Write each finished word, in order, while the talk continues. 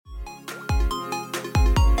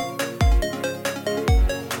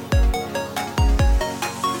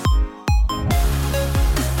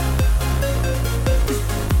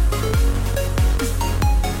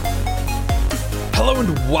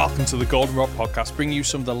Welcome to the Goldenrod Podcast, bringing you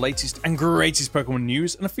some of the latest and greatest Pokemon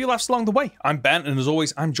news and a few laughs along the way. I'm Ben, and as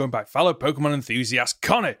always, I'm joined by fellow Pokemon enthusiast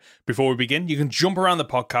Connor. Before we begin, you can jump around the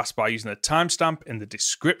podcast by using the timestamp in the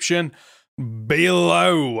description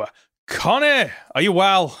below. Connor, are you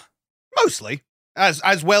well? Mostly,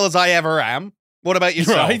 as well as I ever am. What about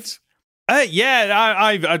yourself? Right?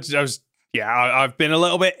 I've been a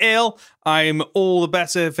little bit ill. I'm all the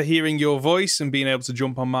better for hearing your voice and being able to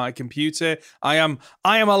jump on my computer. I am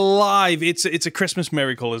alive. It's a Christmas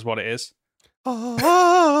miracle, is what it is. As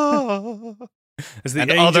the and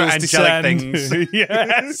angels other angelic descend. things.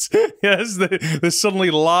 yes. There's suddenly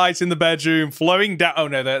light in the bedroom flowing down. Oh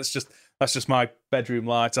no, that's just my bedroom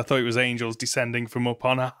lights. I thought it was angels descending from up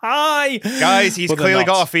on high. Guys, he's clearly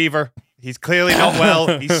got a fever. He's clearly not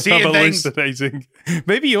well. He's seeing things. Hallucinating.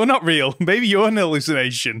 Maybe you're not real. Maybe you're an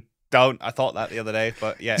hallucination. I thought that the other day,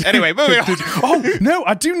 but yeah. Anyway, moving on. Oh no,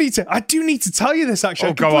 I do need to tell you this.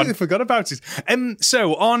 Actually, I completely forgot about it.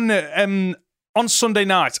 So on Sunday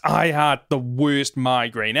night, I had the worst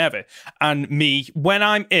migraine ever, and when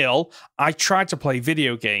I'm ill, I try to play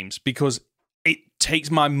video games because it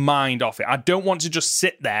takes my mind off it. I don't want to just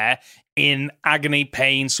sit there in agony,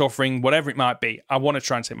 pain, suffering, whatever it might be. I want to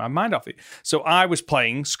try and take my mind off it. So I was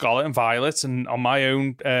playing Scarlet and Violet and on my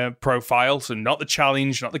own profile, so not the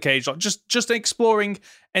challenge, not the cage, just exploring,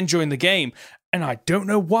 enjoying the game. And I don't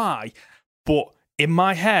know why, but in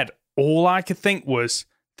my head, all I could think was,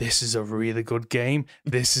 this is a really good game.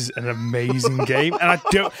 This is an amazing game. And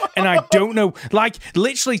I don't know, like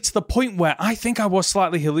literally to the point where I think I was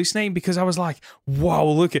slightly hallucinating because I was like, wow,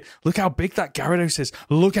 look how big that Gyarados is.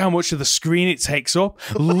 Look how much of the screen it takes up.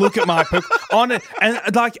 Look at my on it. And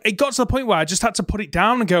like it got to the point where I just had to put it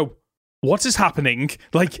down and go, what is happening?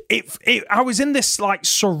 Like I was in this like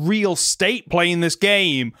surreal state playing this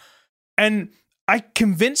game. And I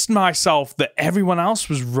convinced myself that everyone else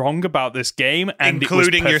was wrong about this game, and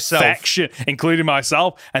including it was perfection, yourself, including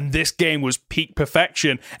myself. And this game was peak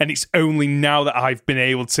perfection. And it's only now that I've been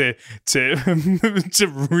able to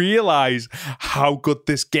to realize how good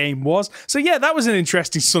this game was. So yeah, that was an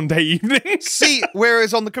interesting Sunday evening. See,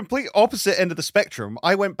 whereas on the complete opposite end of the spectrum,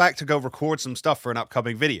 I went back to go record some stuff for an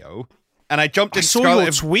upcoming video, and I jumped into Scarlet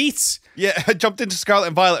your tweets. Yeah, I jumped into Scarlet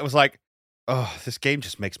and Violet. And was like, oh, this game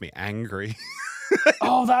just makes me angry.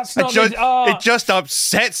 Oh, that's not it just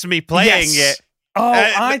upsets me playing it. Oh,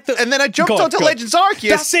 and then I jumped onto Legends Arceus.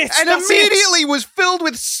 That's it. And immediately was filled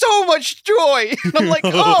with so much joy. And I'm like,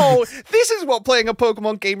 oh, this is what playing a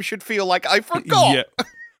Pokemon game should feel like. I forgot. Yeah.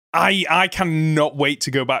 I cannot wait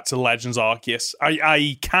to go back to Legends Arceus.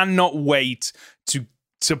 I cannot wait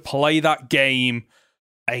to play that game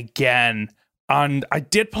again. And I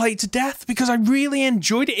did play it to death because I really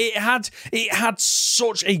enjoyed it. It had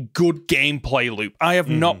such a good gameplay loop. I have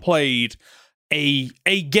not played a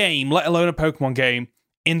game, let alone a Pokemon game,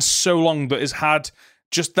 in so long that has had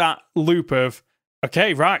just that loop of,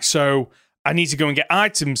 okay, right, so I need to go and get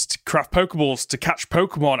items to craft Pokeballs to catch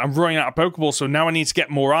Pokemon. I'm running out of Pokeballs, so now I need to get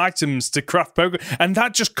more items to craft Pokemon. And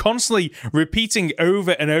that just constantly repeating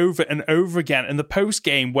over and over and over again. In the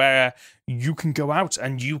post-game where you can go out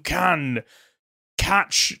and you can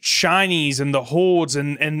catch shinies and the hordes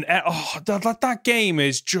and that game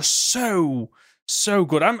is just so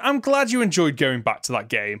good. I'm glad you enjoyed going back to that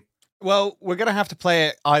game. Well, we're gonna have to play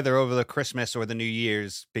it either over the Christmas or the New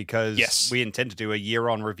Year's because we intend to do a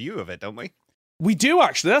year-on review of it, don't we? We do,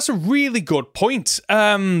 actually. That's a really good point.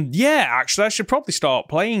 Yeah, actually, I should probably start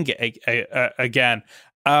playing it again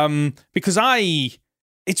because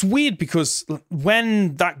it's weird because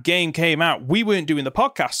when that game came out, we weren't doing the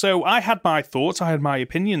podcast. So I had my thoughts, I had my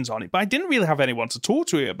opinions on it, but I didn't really have anyone to talk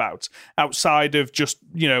to it about outside of just,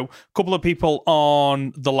 a couple of people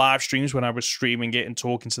on the live streams when I was streaming it and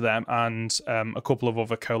talking to them and a couple of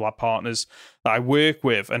other collab partners that I work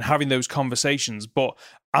with and having those conversations. But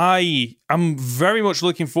I am very much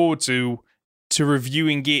looking forward to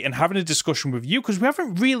reviewing it and having a discussion with you because we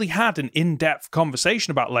haven't really had an in-depth conversation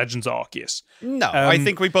about Legends Arceus. No, I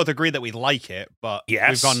think we both agree that we like it, but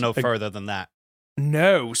we've gone no further than that.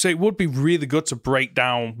 No, so it would be really good to break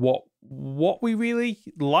down what we really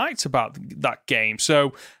liked about that game.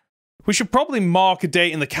 So we should probably mark a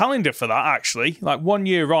date in the calendar for that, actually. Like 1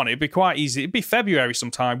 year on, it'd be quite easy. It'd be February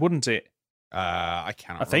sometime, wouldn't it? I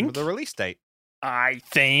cannot remember the release date. I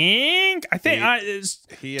think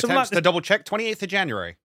he attempts to double check 28th of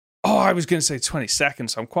January. Oh, I was going to say 22nd,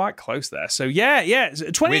 so I'm quite close there. So yeah,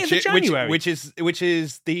 28th of January, which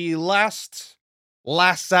is the last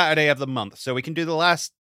Saturday of the month. So we can do the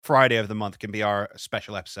last Friday of the month can be our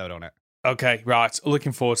special episode on it. Okay, right.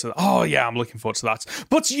 Looking forward to that. Oh, yeah, I'm looking forward to that.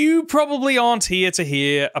 But you probably aren't here to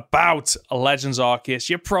hear about Legends Arceus.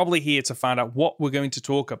 You're probably here to find out what we're going to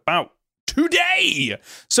talk about today.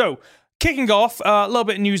 So, kicking off, a little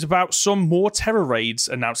bit of news about some more Terror Raids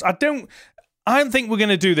announced. I don't think we're going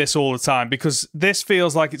to do this all the time because this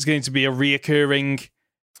feels like it's going to be a reoccurring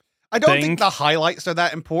I don't think the highlights are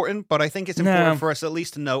that important, but I think it's important for us at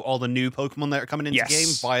least to know all the new Pokemon that are coming into the game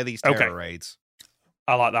via these Terror Raids.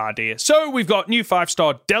 I like that idea. So we've got new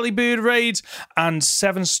 5-star Delibird raids and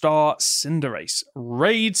 7-star Cinderace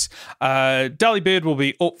raids. Delibird will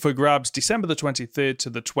be up for grabs December the 23rd to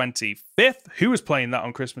the 25th. Who is playing that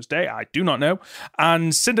on Christmas Day? I do not know.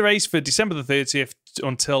 And Cinderace for December the 30th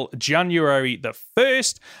until January the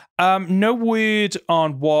 1st. No word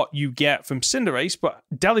on what you get from Cinderace, but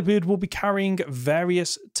Delibird will be carrying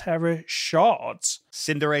various Terra Shards.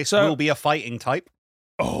 Cinderace will be a fighting type.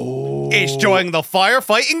 Oh, he's joining the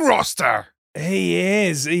firefighting roster. He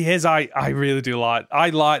is. I really do like.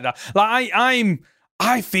 I like that. Like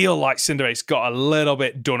I feel like Cinderace got a little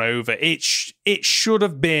bit done over. It should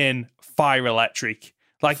have been Fire Electric.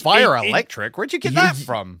 Like Fire Electric. Where'd you get that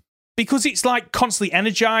from? Because it's like constantly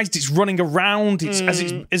energized. It's running around. It's as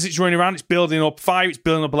it's running around. It's building up fire. It's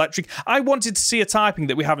building up electric. I wanted to see a typing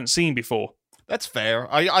that we haven't seen before. That's fair.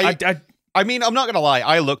 I mean, I'm not going to lie.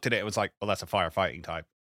 I looked at it. It was like, well, that's a firefighting type.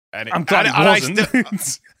 And I'm glad it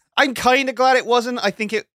wasn't. I'm kind of glad it wasn't. I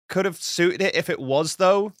think it could have suited it if it was,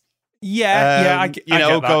 though. Yeah,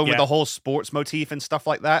 going with the whole sports motif and stuff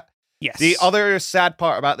like that. Yes. The other sad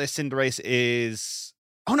part about this Cinderace is,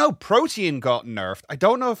 oh no, Protean got nerfed. I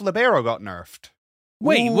don't know if Libero got nerfed.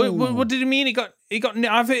 Wait, what did it mean? It got.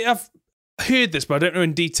 I've heard this, but I don't know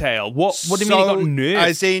in detail. What do you mean it got nerfed?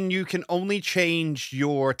 As in, you can only change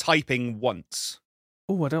your typing once.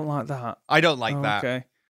 Oh, I don't like that. I don't like that. Okay.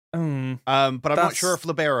 But I'm not sure if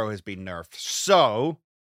Libero has been nerfed. So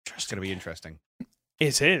it's going to be interesting.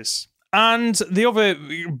 It is. And the other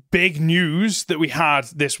big news that we had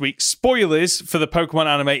this week, spoilers for the Pokemon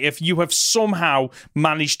anime. If you have somehow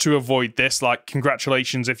managed to avoid this, like,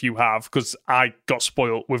 congratulations if you have, because I got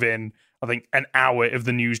spoiled within, I think, an hour of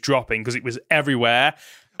the news dropping because it was everywhere.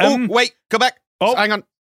 Wait, go back. Oh, hang on.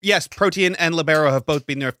 Yes, Protean and Libero have both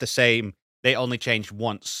been nerfed the same. They only changed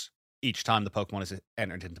once each time the Pokemon is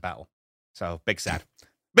entered into battle. So, big sad.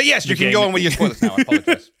 But yes, you can go on with your spoilers now. I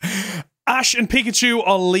apologize. Ash and Pikachu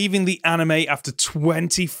are leaving the anime after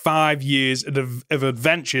 25 years of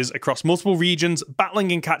adventures across multiple regions,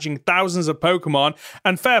 battling and catching thousands of Pokemon,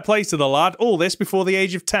 and fair play to the lad, all this before the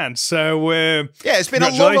age of 10. So, yeah, it's been a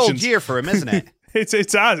long old year for him, isn't it?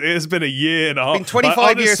 It has been a year and a half. It's been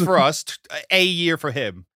 25 years for us, a year for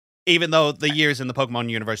him. Even though the years in the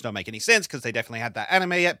Pokemon universe don't make any sense, because they definitely had that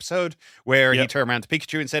anime episode where he turned around to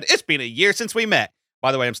Pikachu and said, "It's been a year since we met."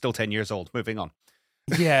 By the way, I'm still 10 years old. Moving on.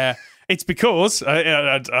 Yeah, it's because,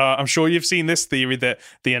 I'm sure you've seen this theory, that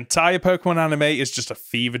the entire Pokemon anime is just a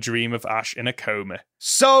fever dream of Ash in a coma.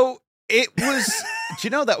 So, it was... do you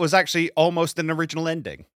know that was actually almost an original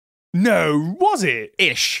ending? No, was it?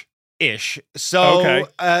 Ish. So,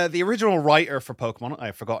 the original writer for Pokemon,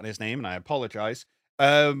 I've forgotten his name, and I apologize,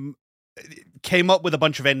 came up with a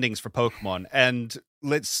bunch of endings for Pokemon, and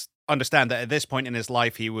let's understand that at this point in his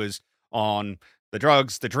life, he was on the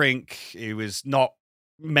drugs, the drink, he was not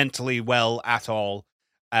mentally well at all,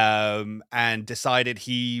 and decided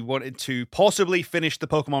he wanted to possibly finish the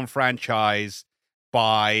Pokemon franchise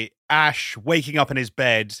by Ash waking up in his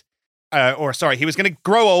bed, he was going to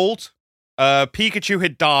grow old, Pikachu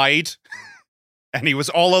had died, and he was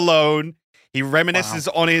all alone. He reminisces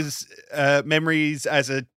on his memories as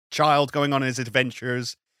a child going on his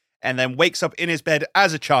adventures, and then wakes up in his bed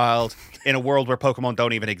as a child in a world where Pokemon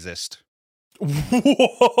don't even exist.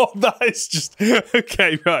 Whoa, that is just...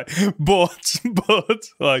 Okay, right. But,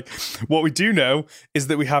 like, what we do know is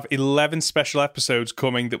that we have 11 special episodes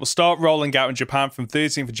coming that will start rolling out in Japan from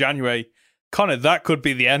 13th of January. Connor, that could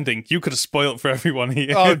be the ending. You could have spoiled for everyone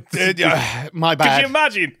here. Oh, my bad.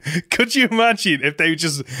 Could you imagine if they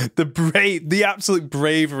just the absolute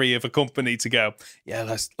bravery of a company to go, yeah,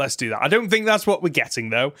 let's do that. I don't think that's what we're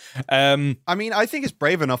getting though. I mean, I think it's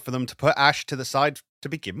brave enough for them to put Ash to the side to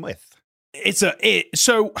begin with.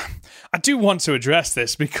 So I do want to address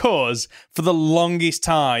this because for the longest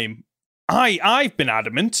time, I've been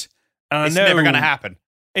adamant, and it's never going to happen.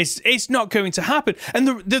 It's not going to happen. And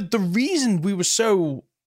the reason we were so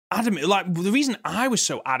adamant, like the reason I was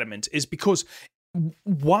so adamant is because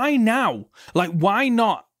why now? Like, why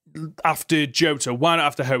not after Johto? Why not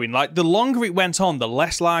after Hoenn? Like, the longer it went on, the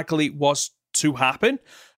less likely it was to happen.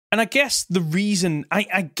 And I guess the reason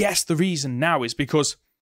now is because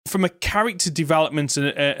from a character development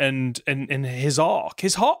and his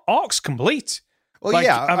arc's complete. Well, like,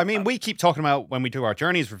 yeah, I mean, we keep talking about when we do our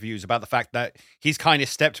Journeys reviews about the fact that he's kind of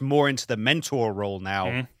stepped more into the mentor role now.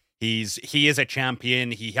 Mm-hmm. He is a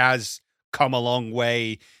champion. He has come a long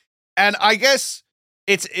way. And I guess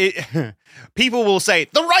people will say,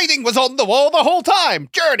 the writing was on the wall the whole time.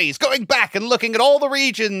 Journeys, going back and looking at all the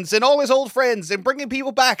regions and all his old friends and bringing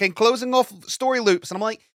people back and closing off story loops. And I'm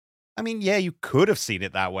like, I mean, yeah, you could have seen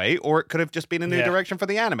it that way, or it could have just been a new direction for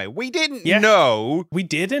the anime. We didn't know. We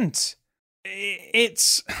didn't.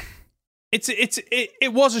 It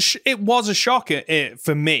was a shock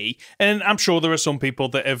for me, and I'm sure there are some people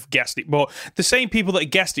that have guessed it, but the same people that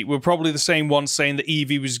guessed it were probably the same ones saying that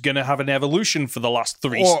Eevee was going to have an evolution for the last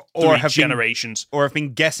three generations, or have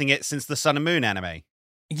been guessing it since the Sun and Moon anime.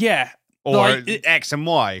 Yeah, or like, X and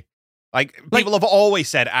Y. Like people have always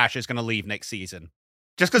said Ash is going to leave next season.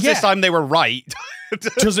 Just because this time they were right.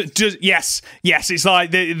 Yes. It's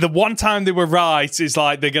like the one time they were right, it's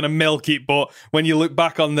like they're going to milk it. But when you look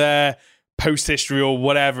back on their post history or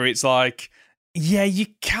whatever, it's like, yeah, you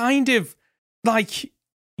kind of like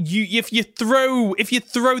if you throw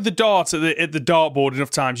the dart at the dartboard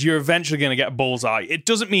enough times, you're eventually going to get a bullseye. It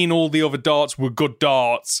doesn't mean all the other darts were good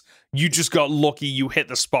darts. You just got lucky. You hit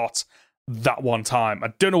the spot that one time.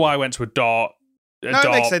 I don't know why I went to a dart. It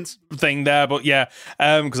makes sense. Thing there, but yeah,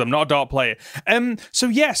 because I'm not a dart player.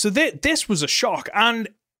 So this was a shock, and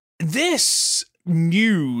this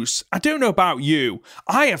news, I don't know about you,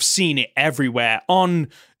 I have seen it everywhere on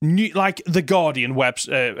like the Guardian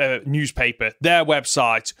newspaper, their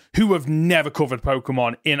website, who have never covered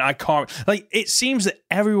Pokemon it seems that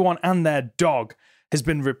everyone and their dog has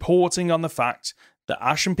been reporting on the fact that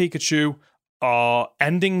Ash and Pikachu are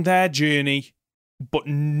ending their journey, but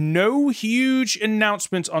no huge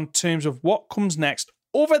announcement on terms of what comes next,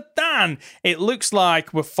 other than it looks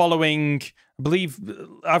like we're following, I believe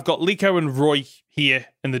I've got Liko and Roy here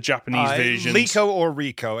in the Japanese version. Liko or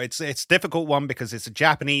Rico. It's a difficult one because it's a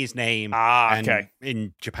Japanese name. And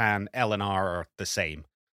in Japan, L and R are the same.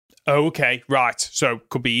 Okay, right. So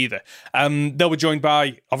could be either. They'll be joined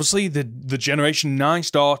by obviously the Generation 9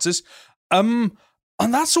 starters. And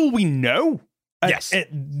that's all we know. Yes. At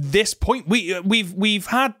this point, we've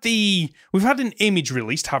had an image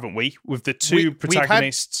released, haven't we, with the two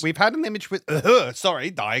protagonists? We've had an image with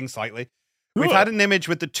dying slightly. We've had an image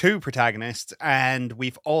with the two protagonists, and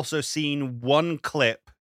we've also seen one clip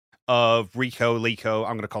of Liko.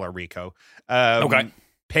 I'm going to call her Rico.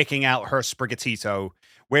 Picking out her Sprigatito,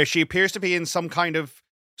 where she appears to be in some kind of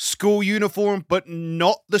school uniform, but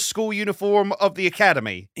not the school uniform of the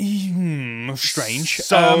academy. Strange.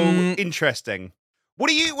 So interesting. What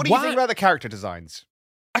do you think about the character designs?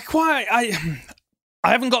 I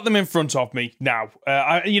haven't got them in front of me now.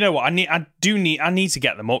 You know what? I need to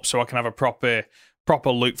get them up so I can have a proper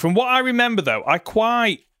look. From what I remember, though, I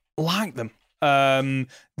quite like them.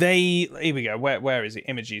 Here we go. Where is it?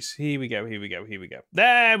 Images. Here we go.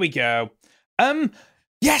 There we go.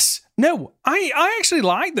 Yes. No. I actually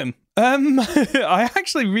like them. I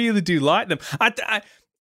actually really do like them.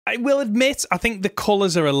 I will admit, I think the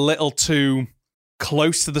colours are a little too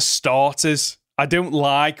close to the starters. I don't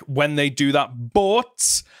like when they do that,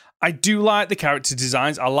 but I do like the character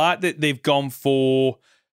designs. I like that they've gone for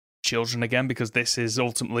children again, because this is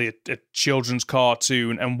ultimately a children's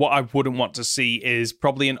cartoon, and what I wouldn't want to see is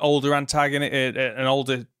probably an older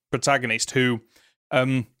protagonist who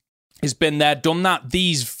has been there, done that.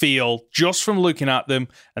 These feel, just from looking at them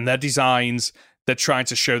and their designs, they're trying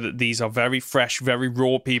to show that these are very fresh, very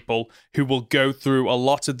raw people who will go through a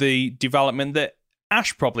lot of the development that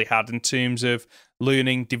Ash probably had in terms of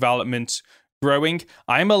learning, development, growing.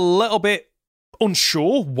 I'm a little bit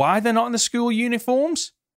unsure why they're not in the school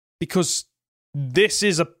uniforms, because this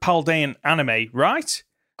is a Paldean anime, right?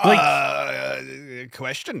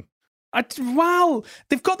 Question. Well,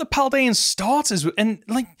 they've got the Paldean starters, and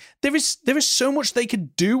like there is so much they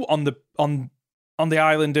could do on the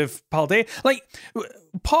island of Paldea. Like,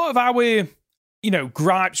 part of our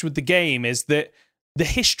gripes with the game is that the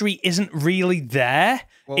history isn't really there.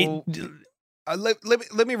 Well,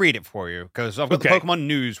 let me read it for you, because I've got the Pokemon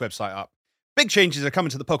News website up. Big changes are coming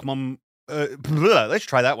to the Pokemon. Let's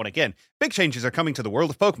try that one again. Big changes are coming to the world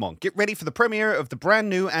of Pokemon. Get ready for the premiere of the brand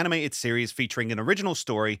new animated series featuring an original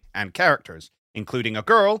story and characters, including a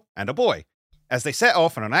girl and a boy, as they set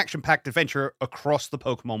off on an action-packed adventure across the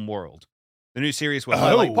Pokemon world. The new series will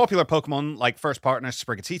highlight popular Pokemon like first partners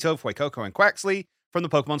Sprigatito, Fuecoco, and Quaxley from the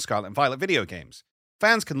Pokemon Scarlet and Violet video games.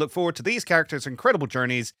 Fans can look forward to these characters' incredible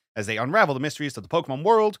journeys as they unravel the mysteries of the Pokemon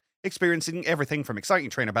world, experiencing everything from exciting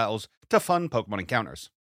trainer battles to fun Pokemon encounters.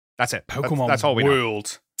 That's it. Pokemon that's all we know.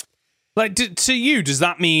 World. Like, to you, does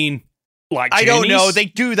that mean like I journeys? don't know. They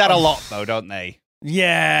do that a lot, though, don't they?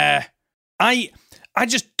 Yeah, I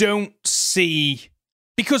just don't see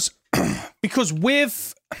because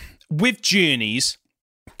with journeys,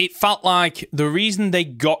 it felt like the reason they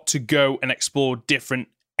got to go and explore different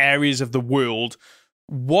areas of the world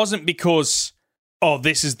wasn't because, oh,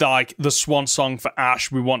 this is like the swan song for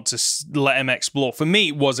Ash, we want to let him explore. For me,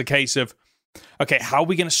 it was a case of, okay, how are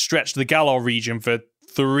we going to stretch the Galar region for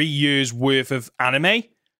 3 years worth of anime?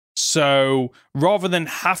 So rather than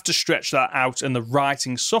have to stretch that out and the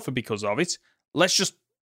writing suffer because of it, let's just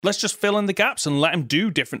fill in the gaps and let him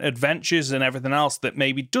do different adventures and everything else that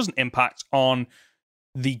maybe doesn't impact on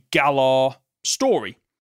the Galar story.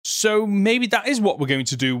 So maybe that is what we're going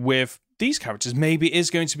to do with these characters. Maybe it is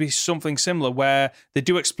going to be something similar where they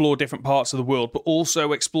do explore different parts of the world, but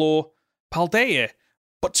also explore Paldea.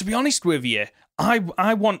 But to be honest with you,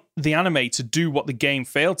 I want the anime to do what the game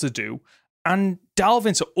failed to do and delve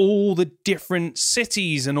into all the different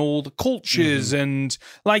cities and all the cultures and,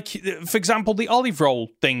 like, for example, the olive roll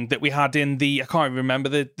thing that we had in I can't even remember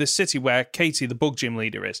the city where Katie, the bug gym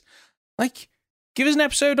leader, is. Like, give us an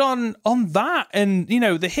episode on that and, you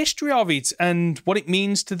know, the history of it and what it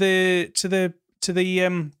means to the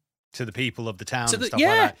people of the town and stuff like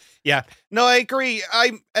that. Yeah. No, I agree.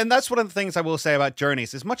 And that's one of the things I will say about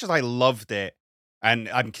Journeys. As much as I loved it, and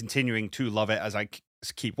I'm continuing to love it as I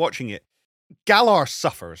keep watching it, Galar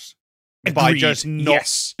suffers by just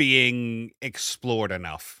not being explored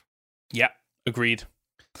enough. Yeah, agreed.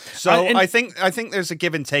 So I think there's a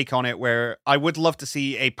give and take on it where I would love to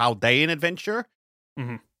see a Paldean adventure,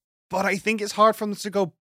 but I think it's hard for them to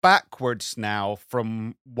go backwards now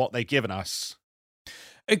from what they've given us.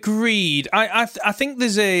 Agreed. I think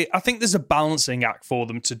there's a balancing act for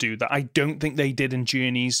them to do that. I don't think they did in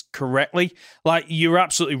Journeys correctly. Like, you're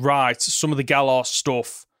absolutely right. Some of the Galar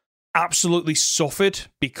stuff absolutely suffered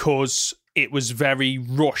because it was very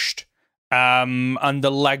rushed, and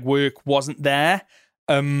the legwork wasn't there.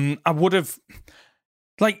 I would have,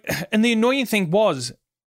 like, and the annoying thing was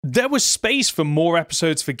there was space for more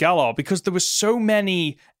episodes for Galar because there were so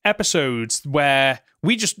many episodes where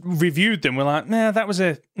we just reviewed them. We're like, nah, that was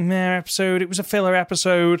a meh episode. It was a filler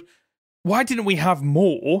episode. Why didn't we have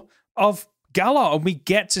more of Galar? And we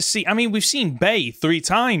get to see, I mean, we've seen Bay 3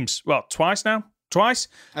 times. Well, twice now. Twice,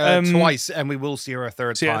 and we will see her a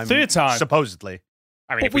third time, supposedly.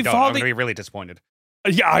 I mean, if we don't, I'm going to be really disappointed.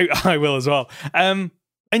 Yeah, I will as well. And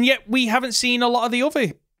yet we haven't seen a lot of the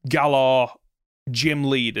other Galar gym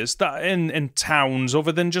leaders that in towns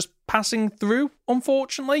other than just passing through,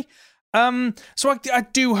 unfortunately. So I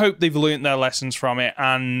do hope they've learned their lessons from it,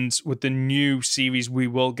 and with the new series, we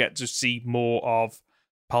will get to see more of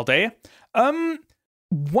Paldea.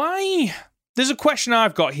 Why? There's a question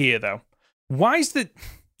I've got here though. Why is that?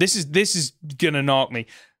 This is gonna knock me.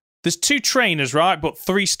 There's 2 trainers, right? But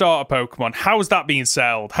 3 starter Pokemon. How is that being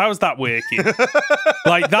sold? How is that working?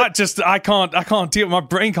 Like, that just I can't deal. My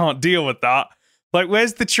brain can't deal with that. Like,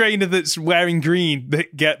 where's the trainer that's wearing green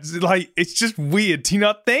that gets, like, it's just weird. Do you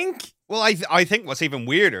not think? Well, I think what's even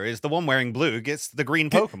weirder is the one wearing blue gets the green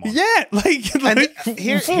Pokemon. Yeah, and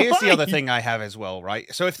here's the other thing I have as well,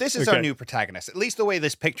 right? So if this is our new protagonist, at least the way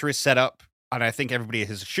this picture is set up, and I think everybody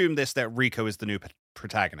has assumed this, that Rico is the new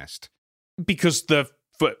protagonist. Because the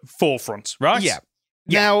forefront, right? Yeah.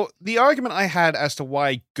 Now, the argument I had as to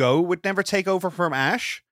why Go would never take over from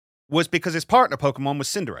Ash was because his partner Pokemon was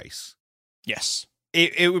Cinderace. Yes.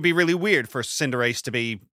 It would be really weird for Cinderace to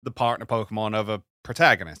be the partner Pokemon of a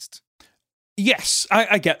protagonist. Yes,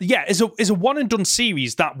 I get. Yeah, as a one and done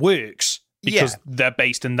series that works because they're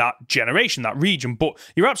based in that generation, that region. But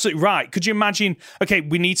you're absolutely right. Could you imagine? Okay,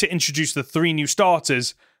 we need to introduce the 3 new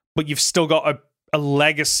starters, but you've still got a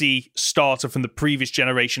legacy starter from the previous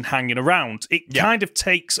generation hanging around. It kind of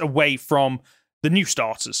takes away from the new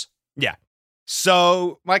starters. Yeah.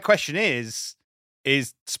 So my question is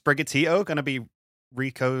Sprigatito going to be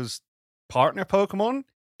Rico's partner Pokemon?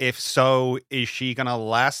 If so, is she going to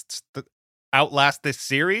outlast this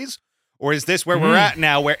series? Or is this where we're at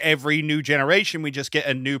now, where every new generation we just get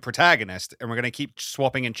a new protagonist and we're going to keep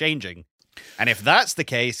swapping and changing? And if that's the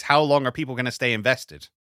case, how long are people going to stay invested?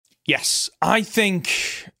 Yes, I think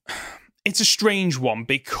it's a strange one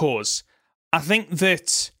because I think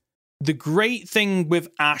that the great thing with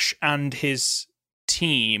Ash and his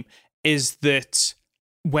team is that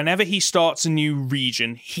whenever he starts a new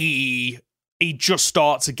region, he just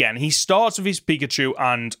starts again. He starts with his Pikachu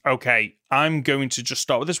and, okay, I'm going to just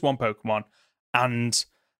start with this one Pokemon and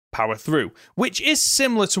power through, which is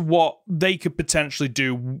similar to what they could potentially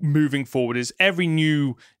do moving forward. Is every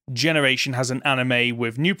new generation has an anime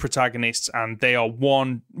with new protagonists, and they are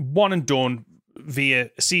one and done via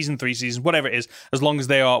season 3 seasons, whatever it is, as long as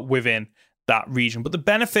they are within that region. But the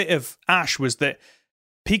benefit of Ash was that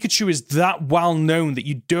Pikachu is that well known that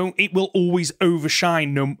it will always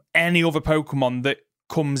overshine any other Pokemon that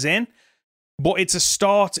comes in. But it's a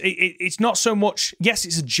start. It's not so much. Yes,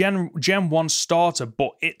 it's a Gen 1 starter,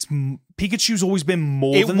 but Pikachu's always been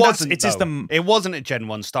more than that. It wasn't a Gen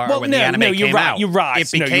 1 starter when the anime came out. You're right.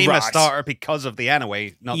 It became a starter because of the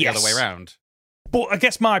anime, not the other way around. But I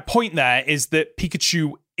guess my point there is that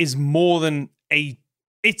Pikachu is more than a.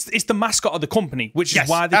 It's the mascot of the company, which is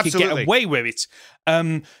why they could get away with it.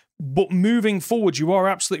 But moving forward, you are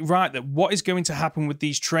absolutely right that what is going to happen with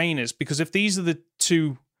these trainers, because if these are the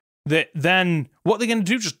two. Then what they're going to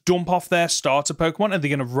do, just dump off their starter Pokemon and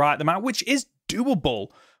they're going to write them out, which is doable.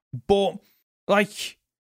 But, like,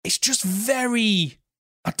 it's just very,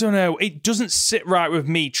 I don't know, it doesn't sit right with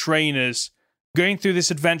me, trainers, going through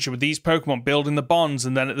this adventure with these Pokemon, building the bonds,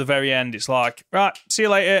 and then at the very end, it's like, right, see you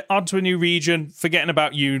later, on to a new region, forgetting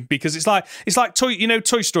about you, because it's like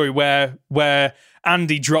Toy Story where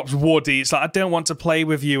Andy drops Woody, it's like, I don't want to play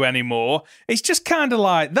with you anymore. It's just kind of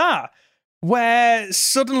like that. Where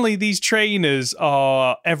suddenly these trainers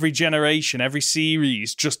are every generation, every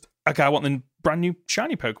series, just, okay, I want the brand new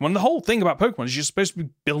shiny Pokemon. The whole thing about Pokemon is you're supposed to be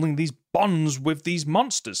building these bonds with these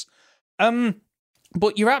monsters.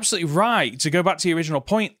 But you're absolutely right, to go back to the original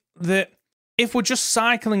point, that if we're just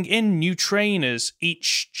cycling in new trainers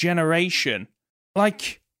each generation,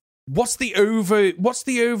 like, what's the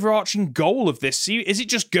overarching goal of this series? Is it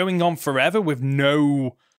just going on forever with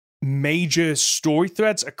no major story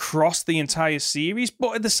threads across the entire series?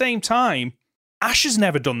 But at the same time, Ash has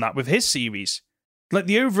never done that with his series. Like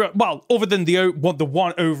other than the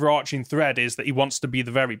one overarching thread is that he wants to be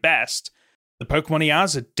the very best. The Pokemon he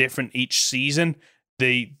has are different each season.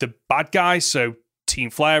 The bad guys, so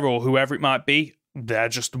Team Flare or whoever it might be, they're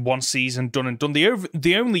just one season done and done.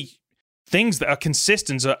 The only things that are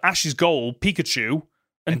consistent are Ash's goal, Pikachu,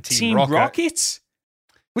 and Team Rocket.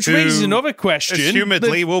 Which raises another question.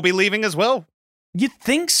 Assumedly, will be leaving as well. You'd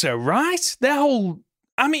think so, right? So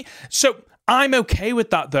I'm okay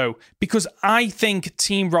with that, though, because I think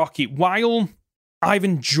Team Rocket, while I've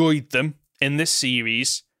enjoyed them in this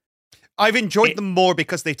series... I've enjoyed them more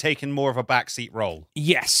because they've taken more of a backseat role.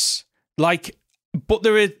 Yes. But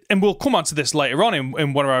there is... And we'll come on to this later on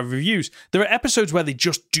in one of our reviews. There are episodes where they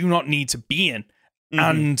just do not need to be in. Mm-hmm.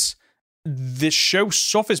 And this show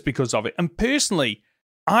suffers because of it. And personally...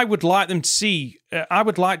 I would like to see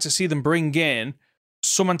them bring in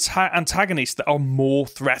some antagonists that are more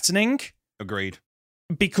threatening. Agreed.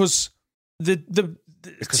 Because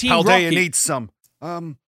because Team Paldea needs some.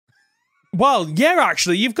 Well, yeah,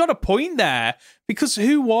 actually, you've got a point there. Because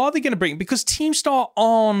who are they going to bring? Because Team Star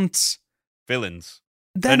aren't villains.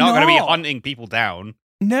 They're not going to be hunting people down.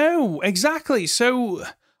 No, exactly. So,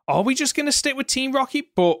 are we just going to stick with Team Rocket?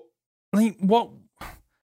 But what?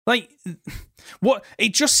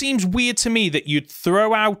 It just seems weird to me that you'd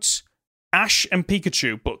throw out Ash and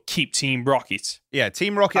Pikachu, but keep Team Rocket. Yeah,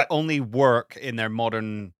 Team Rocket only work in their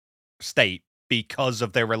modern state because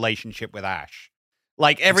of their relationship with Ash.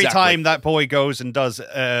 Like, every time that boy goes and does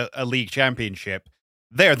a league championship,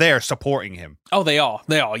 they're there supporting him. Oh, they are,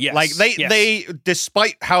 yes. Like, they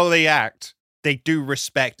despite how they act, they do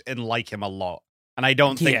respect and like him a lot. And I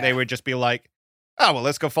don't think they would just be like, oh, well,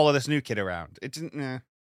 let's go follow this new kid around. It didn't...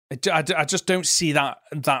 I just don't see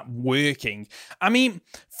that working. I mean,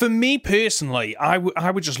 for me personally, I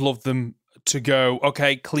would just love them to go,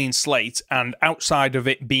 okay, clean slate, and outside of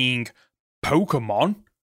it being Pokemon,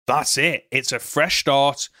 that's it. It's a fresh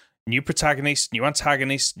start, new protagonist, new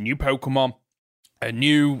antagonist, new Pokemon, a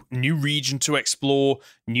new region to explore,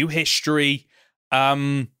 new history,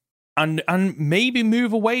 and maybe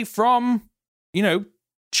move away from,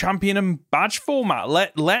 champion and badge format.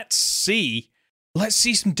 Let's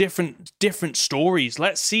see some different stories.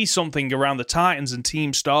 Let's see something around the Titans and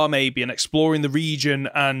Team Star maybe, and exploring the region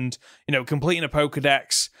and, completing a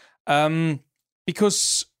Pokedex.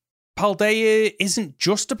 Because Paldea isn't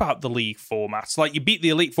just about the league formats. Like, you beat the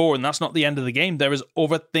Elite Four and that's not the end of the game. There is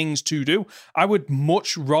other things to do. I would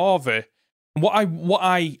much rather... What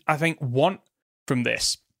I think want from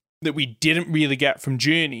this that we didn't really get from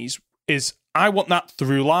Journeys is I want that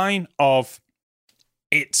through line of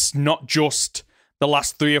it's not just the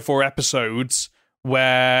last 3 or 4 episodes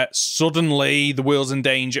where suddenly the world's in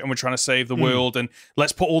danger and we're trying to save the world and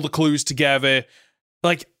let's put all the clues together.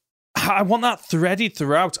 Like, I want that threaded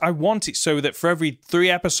throughout. I want it so that for every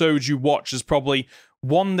 3 episodes you watch, there's probably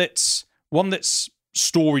one that's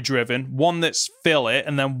story driven, one that's filler,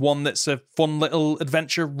 and then one that's a fun little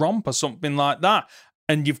adventure romp or something like that.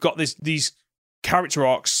 And you've got these character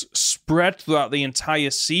arcs spread throughout the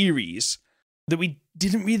entire series that we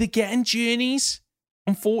didn't really get in Journeys,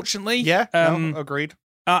 unfortunately. Yeah, no, agreed.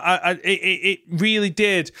 It really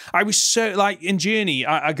did. I was so, like, in Journey,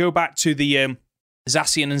 I go back to the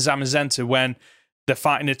Zacian and Zamazenta when they're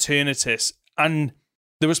fighting Eternatus, and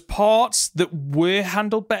there was parts that were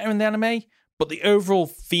handled better in the anime, but the overall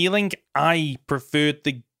feeling, I preferred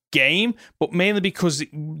the game, but mainly because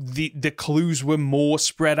the clues were more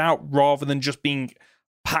spread out rather than just being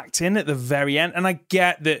packed in at the very end. And I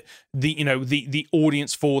get that the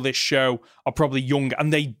audience for this show are probably young,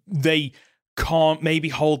 and they can't maybe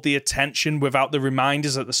hold the attention without the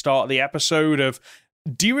reminders at the start of the episode of,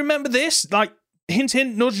 do you remember this? Like, hint,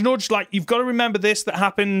 hint, nudge, nudge, like, you've got to remember this that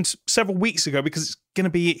happened several weeks ago because it's going to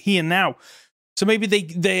be here now. So maybe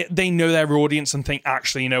they know their audience and think,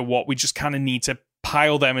 actually, you know what, we just kind of need to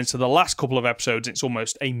pile them into the last couple of episodes. It's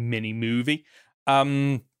almost a mini movie.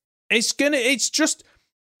 I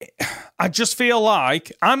just feel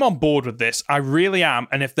like I'm on board with this. I really am.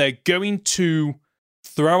 And if they're going to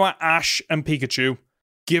throw at Ash and Pikachu,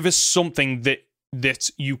 give us something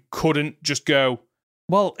that you couldn't just go,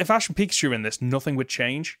 well, if Ash and Pikachu are in this, nothing would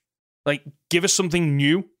change. Like, give us something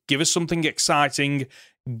new. Give us something exciting.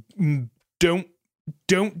 Don't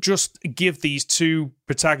just give these two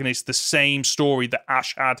protagonists the same story that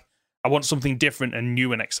Ash had. I want something different and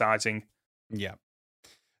new and exciting. Yeah.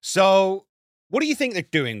 So, what do you think they're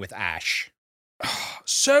doing with Ash?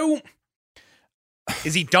 So,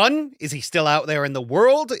 is he done? Is he still out there in the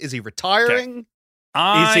world? Is he retiring?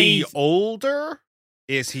 Is he older?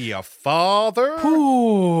 Is he a father?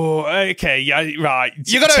 Ooh, okay, yeah, right.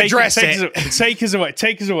 You got to address it. Take us away.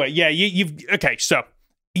 Take us away. Yeah, you've okay. So,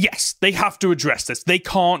 yes, they have to address this. They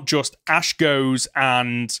can't just Ash goes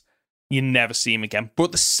and you never see him again. But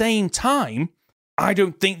at the same time, I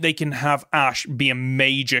don't think they can have Ash be a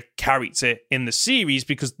major character in the series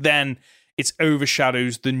because then it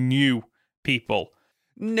overshadows the new people.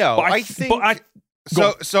 No, I think.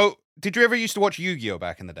 So, did you ever used to watch Yu-Gi-Oh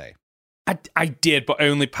back in the day? I did, but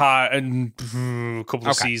only a couple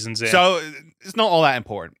of seasons in. So it's not all that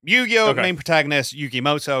important. Yu-Gi-Oh, main protagonist,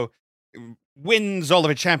 Yu-Gi-Moto, wins all of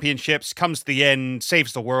his championships, comes to the end,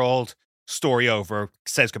 saves the world, story over,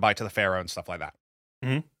 says goodbye to the Pharaoh and stuff like that.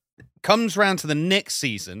 Mm-hmm. Comes round to the next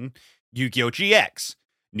season, Yu-Gi-Oh GX.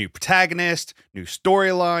 New protagonist, new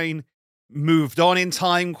storyline, moved on in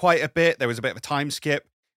time quite a bit. There was a bit of a time skip.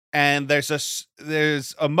 And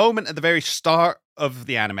there's a moment at the very start of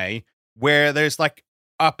the anime where there's like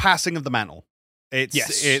a passing of the mantle. It's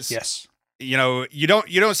you know, you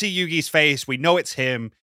don't see Yugi's face. We know it's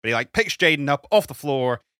him, but he like picks Jaden up off the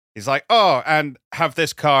floor. He's like, "Oh, and have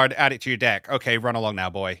this card, add it to your deck. Okay, run along now,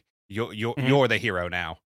 boy. You're the hero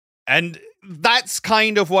now." And that's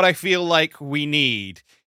kind of what I feel like we need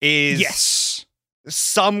is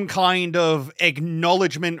some kind of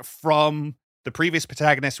acknowledgement from the previous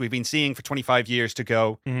protagonist we've been seeing for 25 years to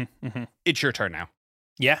go, it's your turn now.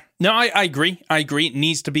 Yeah. No, I agree. There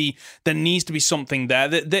needs to be something there.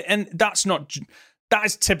 And that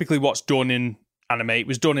is typically what's done in anime. It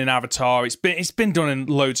was done in Avatar. It's been done in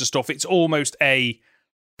loads of stuff. It's almost an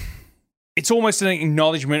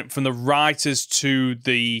acknowledgement from the writers to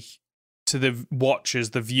the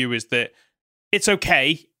watchers, the viewers, that it's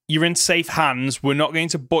okay. You're in safe hands. We're not going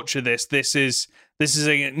to butcher this. This is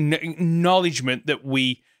an acknowledgement that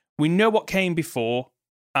we know what came before,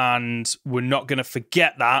 and we're not going to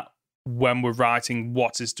forget that when we're writing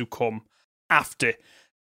what is to come after.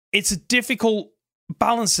 It's a difficult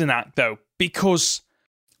balancing act, though, because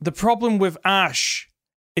the problem with Ash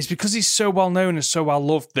is because he's so well known and so well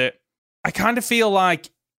loved that I kind of feel like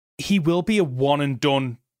he will be a one and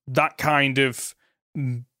done, that kind of,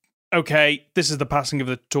 okay, this is the passing of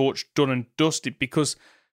the torch, done and dusted, because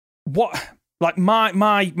my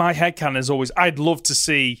headcanon is always, I'd love to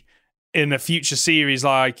see in a future series,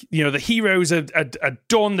 like, you know, the heroes are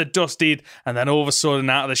done, they're dusted, and then all of a sudden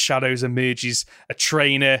out of the shadows emerges a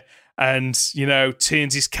trainer and, you know,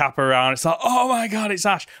 turns his cap around. It's like, oh my God, it's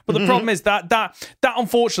Ash. But the problem is that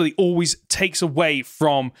unfortunately always takes away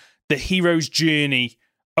from the hero's journey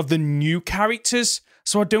of the new characters.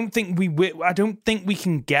 So I don't think we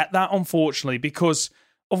can get that, unfortunately, because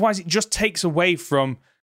otherwise it just takes away from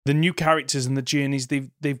the new characters and the journeys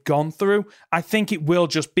they've gone through. I think it will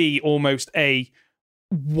just be almost a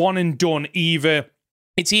one and done.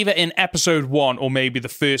 It's either in episode 1 or maybe the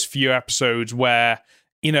first few episodes where,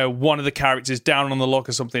 you know, one of the characters down on the luck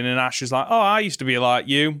or something, and Ash is like, "Oh, I used to be like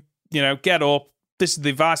you. You know, get up. This is the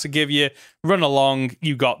advice I give you. Run along.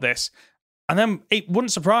 You got this." And then it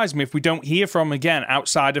wouldn't surprise me if we don't hear from him again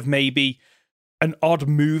outside of maybe an odd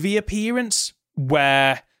movie appearance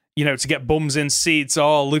where, to get bums in seats,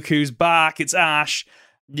 oh, look who's back, it's Ash.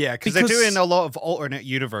 Yeah, because they're doing a lot of alternate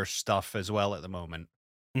universe stuff as well at the moment.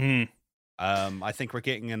 Mm. I think we're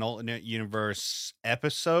getting an alternate universe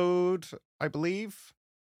episode, I believe.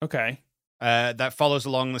 Okay. That follows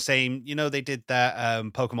along the same, they did that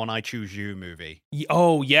Pokemon I Choose You movie.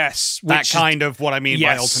 Oh, yes. That kind of what I mean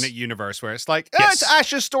by alternate universe, where it's like, it's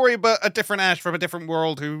Ash's story, but a different Ash from a different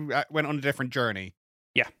world who went on a different journey.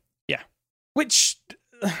 Yeah, yeah. Which,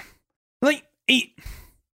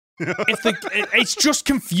 it's just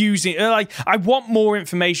confusing. Like, I want more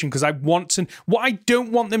information because I want to. What I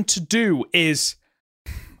don't want them to do is,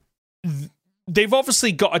 they've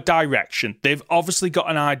obviously got a direction. They've obviously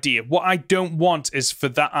got an idea. What I don't want is for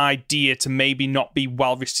that idea to maybe not be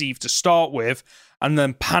well received to start with, and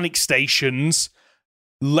then panic stations.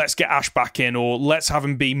 Let's get Ash back in, or let's have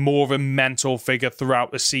him be more of a mentor figure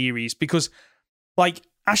throughout the series. Because, like,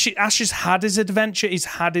 Ash has had his adventure. He's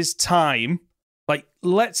had his time. Like,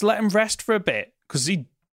 let's let him rest for a bit because he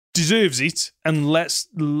deserves it, and let's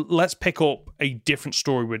pick up a different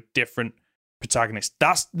story with different protagonists.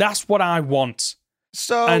 That's what I want.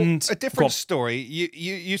 So, a different story.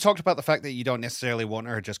 You talked about the fact that you don't necessarily want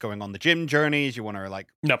her just going on the gym journeys. You want her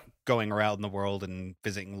going around the world and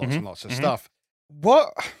visiting lots and lots of stuff.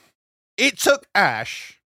 What? It took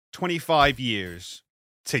Ash 25 years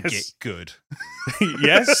to get good.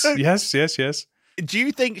 Yes. Do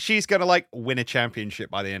you think she's going to win a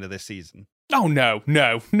championship by the end of this season? Oh, no.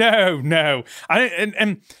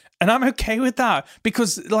 And I'm okay with that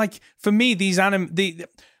because, for me,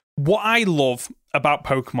 what I love about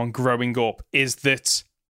Pokemon growing up is that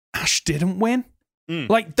Ash didn't win.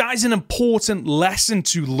 That is an important lesson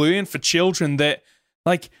to learn for children that,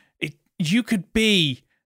 you could be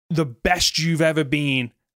the best you've ever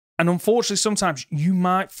been, and unfortunately, sometimes you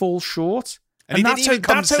might fall short. And he didn't even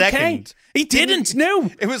come second. Okay. He didn't. No,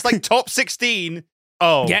 it was top 16.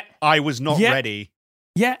 Oh, yeah. I was not ready.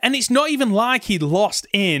 Yeah, and it's not even like he lost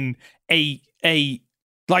in in a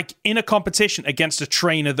competition against a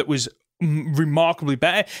trainer that was remarkably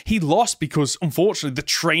better. He lost because, unfortunately, the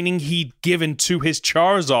training he'd given to his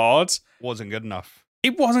Charizard wasn't good enough.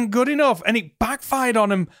 It wasn't good enough, and it backfired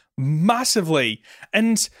on him massively.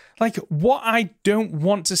 And what I don't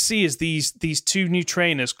want to see is these two new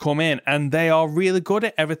trainers come in and they are really good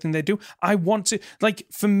at everything they do. I want to,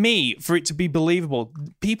 for me, for it to be believable,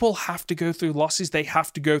 people have to go through losses. They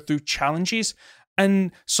have to go through challenges.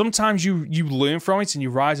 And sometimes you learn from it and you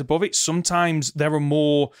rise above it. Sometimes there are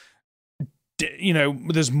more,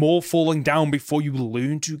 there's more falling down before you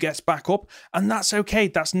learn to get back up. And that's okay.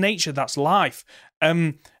 That's nature. That's life.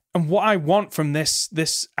 And what I want from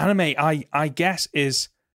this anime, I guess, is,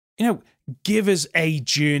 give us a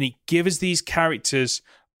journey. Give us these characters.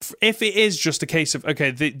 If it is just a case of,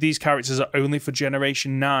 okay, these characters are only for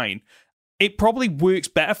Generation 9, it probably works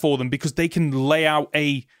better for them because they can lay out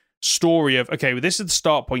a story of, okay, well, this is the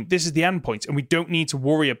start point, this is the end point, and we don't need to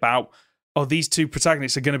worry about, these two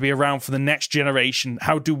protagonists are going to be around for the next generation.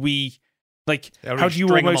 How do we, how do you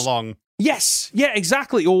string them along? Yes, yeah,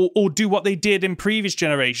 exactly. Or do what they did in previous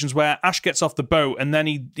generations where Ash gets off the boat and then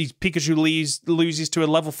his Pikachu loses to a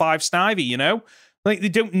level 5 Snivy, They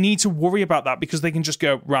don't need to worry about that because they can just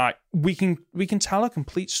go, right, we can tell a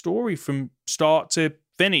complete story from start to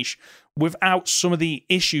finish without some of the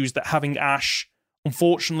issues that having Ash,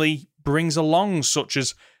 unfortunately, brings along, such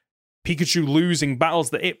as Pikachu losing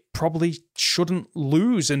battles that it probably shouldn't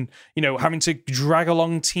lose, and having to drag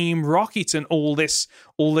along Team Rocket and all this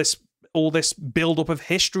build up of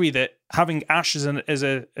history that having Ash as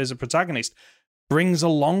a protagonist brings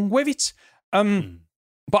along with it.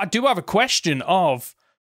 But I do have a question of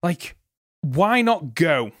why not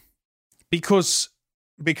Go? Because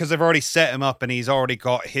they've already set him up and he's already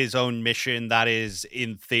got his own mission that is,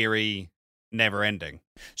 in theory, never ending.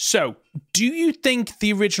 So, do you think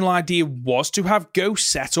the original idea was to have Go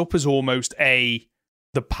set up as almost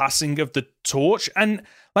the passing of the torch? And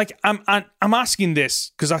I'm asking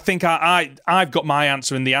this because I think I've got my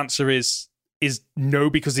answer, and the answer is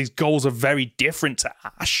no, because these goals are very different to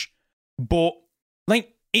Ash. But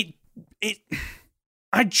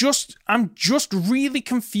I'm just really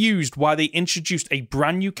confused why they introduced a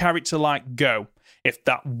brand new character like Go if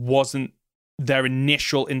that wasn't their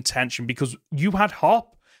initial intention, because you had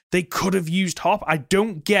Hop. They could have used Hop. I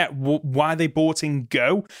don't get why they brought in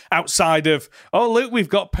Go outside of, oh, look, we've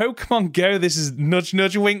got Pokemon Go. This is nudge,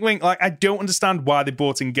 nudge, wink, wink. I don't understand why they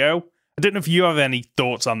brought in Go. I don't know if you have any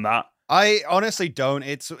thoughts on that. I honestly don't.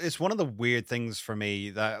 It's one of the weird things for me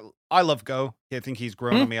that I love Go. I think he's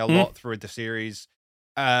grown on me a lot through the series.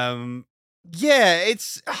 Yeah,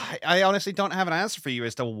 it's. I honestly don't have an answer for you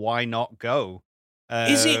as to why not Go.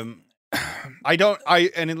 Is it? I don't.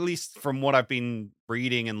 And at least from what I've been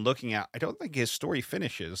reading and looking at, I don't think his story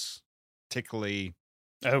finishes particularly.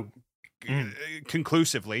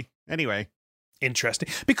 Conclusively. Anyway. Interesting,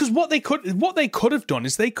 because what they could have done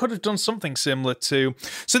is they could have done something similar to.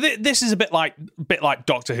 So this is a bit like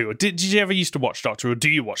Doctor Who. Did you ever used to watch Doctor Who? Or do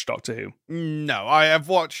you watch Doctor Who? No, I have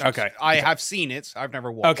watched. Okay, I have seen it. I've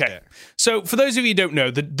never watched it. So for those of you who don't know,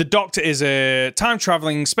 the Doctor is a time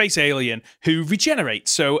traveling space alien who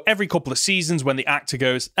regenerates. So every couple of seasons, when the actor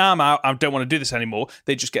goes, "I'm out. I don't want to do this anymore,"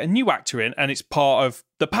 they just get a new actor in, and it's part of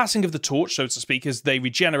the passing of the torch, so to speak, as they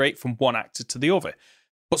regenerate from one actor to the other.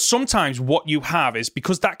 But sometimes what you have is,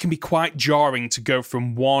 because that can be quite jarring to go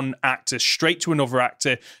from one actor straight to another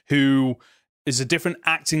actor who is a different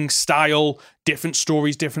acting style, different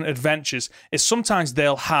stories, different adventures, is sometimes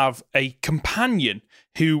they'll have a companion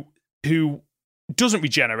who doesn't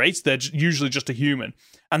regenerate. They're usually just a human.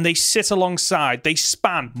 And they sit alongside, they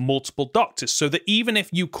span multiple doctors. So that even if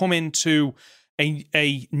you come into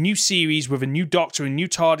a new series with a new doctor, a new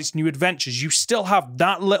TARDIS, new adventures, you still have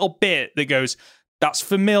that little bit that goes, that's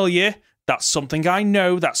familiar. That's something I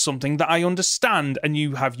know. That's something that I understand. And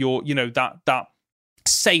you have your, that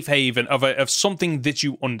safe haven of something that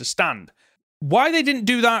you understand. Why they didn't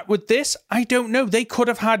do that with this, I don't know. They could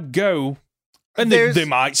have had Go, and they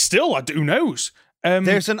might still. Who knows?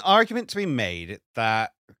 There's an argument to be made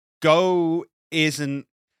that Go isn't.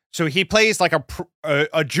 So he plays like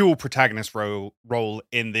a dual protagonist role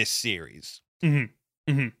in this series.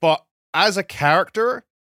 Mm-hmm. Mm-hmm. But as a character,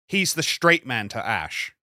 he's the straight man to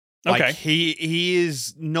Ash. Like, okay. He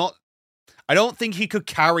is not. I don't think he could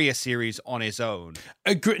carry a series on his own.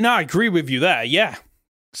 I agree with you there. Yeah.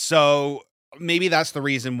 So maybe that's the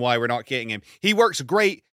reason why we're not getting him. He works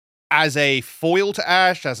great as a foil to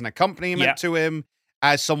Ash, as an accompaniment to him,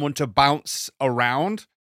 as someone to bounce around.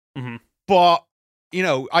 Mm-hmm. But,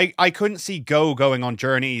 I couldn't see Go going on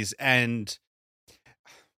journeys, and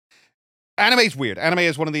anime's weird. Anime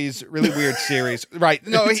is one of these really weird series. Right.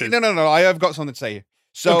 No. I have got something to say.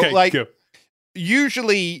 So, go.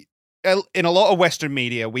 Usually in a lot of Western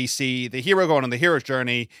media, we see the hero going on the hero's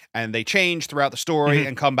journey and they change throughout the story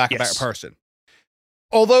and come back a better person.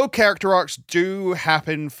 Although character arcs do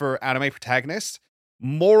happen for anime protagonists,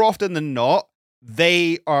 more often than not,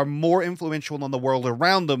 they are more influential on the world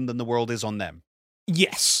around them than the world is on them.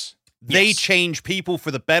 Yes. They change people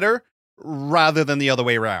for the better rather than the other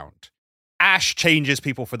way around. Ash changes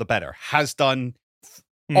people for the better, has done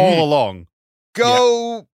all along.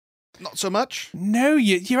 Go, not so much. No,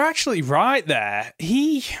 you're actually right there.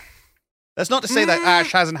 That's not to say that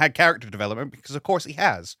Ash hasn't had character development, because of course he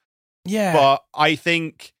has. Yeah. But I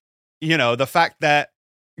think, the fact that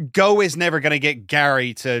Go is never going to get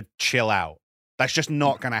Gary to chill out. That's just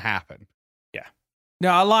not going to happen. Yeah.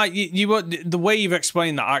 No, I like you. The way you've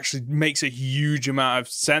explained that actually makes a huge amount of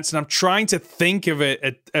sense. And I'm trying to think of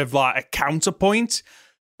it of like a counterpoint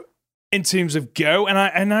in terms of Go,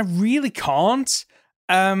 and I really can't.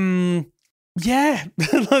 Yeah,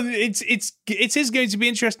 it is going to be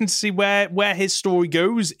interesting to see where his story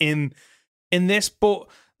goes in this. But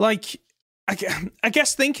like, I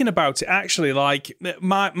guess thinking about it, actually, like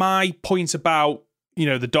my point about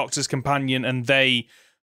the Doctor's companion, and they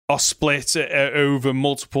are split over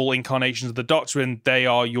multiple incarnations of the Doctor, and they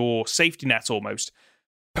are your safety net almost.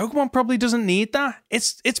 Pokemon probably doesn't need that.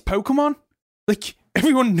 It's Pokemon. Like,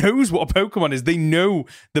 everyone knows what a Pokemon is. They know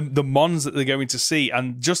the mons that they're going to see,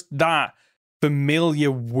 and just that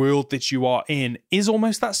familiar world that you are in is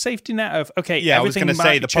almost that safety net of, okay, yeah, I was going to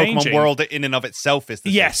say the Pokemon world in and of itself is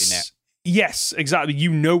the safety net. Yes, exactly.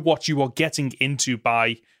 You know what you are getting into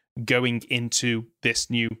by going into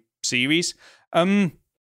this new series. One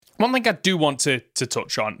thing I do want to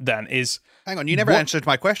touch on then is... Hang on, you never answered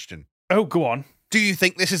my question. Oh, go on. Do you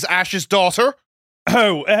think this is Ash's daughter?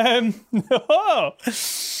 So I'm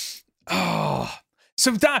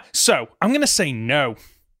going to say no.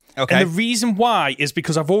 Okay. And the reason why is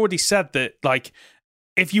because I've already said that, like,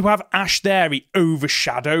 if you have Ash there, he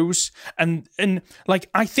overshadows. And like,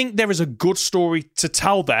 I think there is a good story to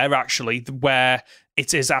tell there, actually, where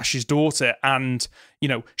it is Ash's daughter, and,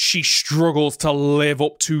 she struggles to live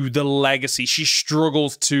up to the legacy. She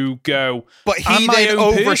struggles to go. But he then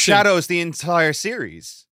overshadows the entire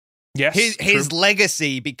series. Yes. His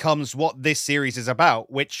legacy becomes what this series is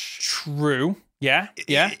about, which... True. Yeah.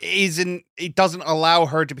 It doesn't allow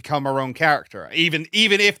her to become her own character. Even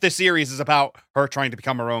if the series is about her trying to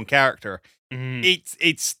become her own character,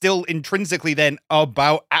 it's still intrinsically then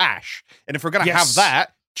about Ash. And if we're going to have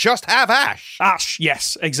that, just have Ash. Ash,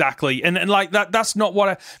 yes, exactly. And like that's not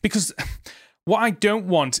what because what I don't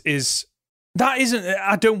want is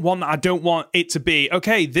I don't want that. I don't want it to be,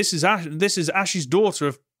 okay, this is Ash's daughter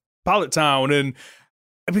of Pallet Town, and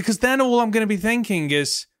because then all I'm going to be thinking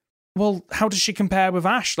is, well, how does she compare with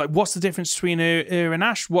Ash? Like, what's the difference between her and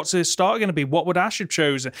Ash? What's her start going to be? What would Ash have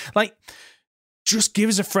chosen? Like, just give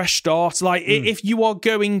us a fresh start. Like, if you are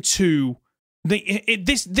going to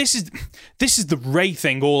this is the Rey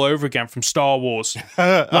thing all over again from Star Wars.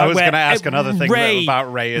 I was going to ask another thing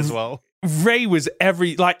about Rey as well. Rey was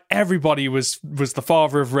everybody was the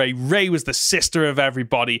father of Rey. Rey was the sister of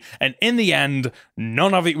everybody, and in the end,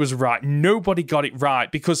 none of it was right. Nobody got it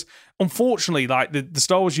right because, unfortunately, like the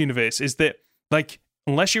Star Wars universe is that, like,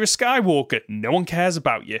 unless you're a Skywalker, no one cares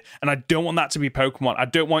about you, and I don't want that to be Pokemon. I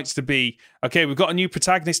don't want it to be, okay, we've got a new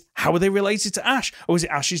protagonist. How are they related to Ash? Or is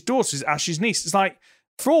it Ash's daughter? Is it Ash's niece? It's like,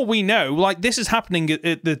 for all we know, like this is happening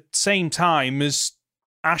at the same time as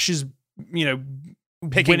Ash's,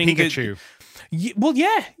 picking Pikachu.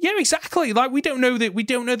 Yeah, exactly. Like we don't know the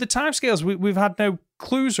timescales. We've had no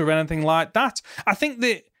clues or anything like that. I think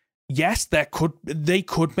that yes, they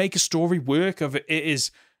could make a story work of it is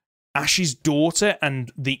Ash's daughter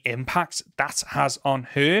and the impact that has on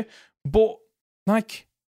her. But like,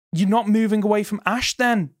 you're not moving away from Ash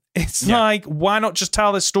then. It's like, why not just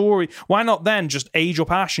tell the story? Why not then just age up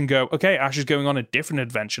Ash and go, okay, Ash is going on a different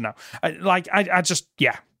adventure now. I just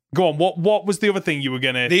Go on. What was the other thing you were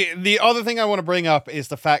gonna? The other thing I want to bring up is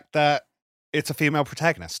the fact that it's a female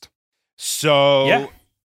protagonist. So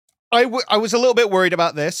I was a little bit worried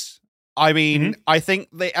about this. I mean, I think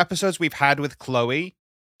the episodes we've had with Chloe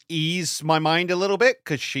ease my mind a little bit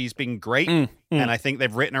because she's been great, and I think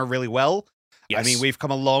they've written her really well. Yes. I mean, we've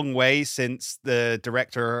come a long way since the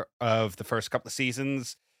director of the first couple of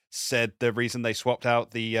seasons said the reason they swapped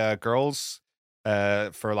out the girls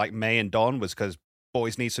for like May and Dawn was because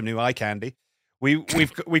boys need some new eye candy. We've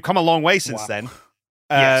come a long way since then.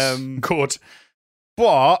 Yes, good.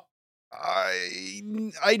 But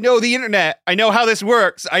I know the internet. I know how this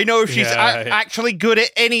works. I know if she's actually good at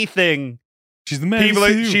anything. She's the Mary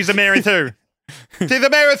Sue. She's the Mary Sue. She's the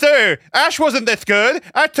Mary Sue. Ash wasn't this good.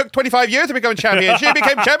 Ash took 25 years to become champion. She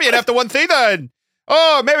became champion after one season.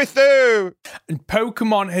 Oh, Mary Sue.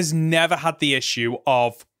 Pokemon has never had the issue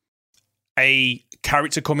of a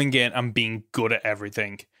character coming in and being good at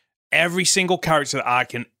everything. Every single character that I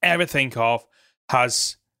can ever think of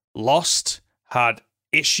has lost, had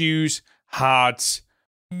issues, had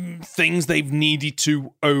things they've needed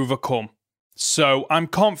to overcome. So I'm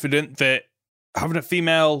confident that having a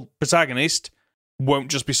female protagonist won't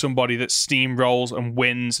just be somebody that steamrolls and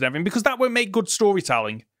wins and everything, because that won't make good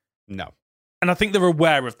storytelling. No. And I think they're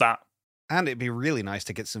aware of that. And it'd be really nice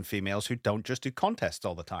to get some females who don't just do contests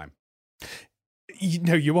all the time.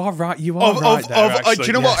 You are right. You are right. Do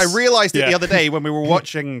you know what? I realized it the other day when we were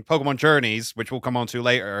watching Pokemon Journeys, which we'll come on to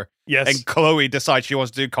later. Yes. And Chloe decides she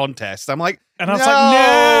wants to do contests. I'm like, and I was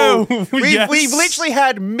like, no. We've literally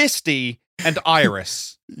had Misty and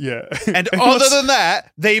Iris. Yeah. And other than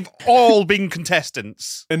that, they've all been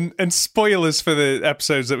contestants. And spoilers for the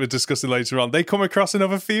episodes that we're discussing later on. They come across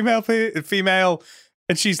another female,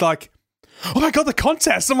 and she's like, "Oh my god, the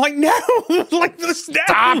contest!" I'm like, "No, like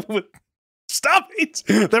Stop it!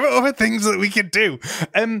 There are other things that we can do."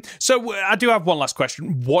 So I do have one last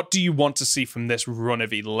question. What do you want to see from this run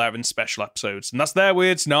of 11 special episodes? And that's their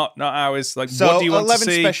words, not ours. Like, so what do you want to see?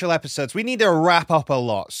 11 special episodes. We need to wrap up a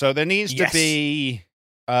lot. So there needs to be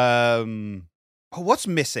what's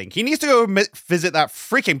missing? He needs to go visit that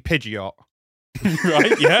freaking Pidgeot.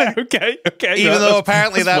 Right? Yeah. Okay. Even though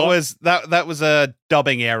apparently that was a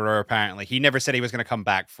dubbing error. Apparently, he never said he was going to come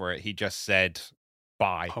back for it. He just said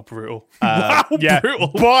bye. How brutal! Brutal.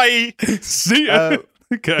 Bye. See ya.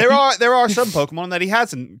 Okay. There are some Pokemon that he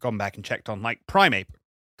hasn't gone back and checked on, like Primeape.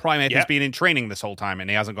 Primeape has been in training this whole time, and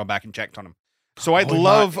he hasn't gone back and checked on him. So I'd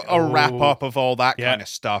love a wrap up of all that kind of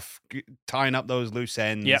stuff, tying up those loose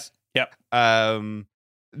ends. Yep.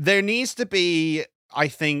 There needs to be, I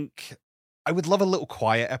think, I would love a little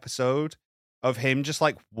quiet episode of him just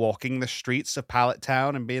like walking the streets of Pallet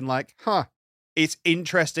Town and being like, it's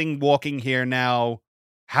interesting walking here now,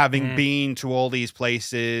 having been to all these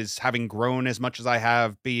places, having grown as much as I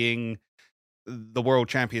have, being the world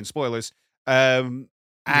champion, spoilers. And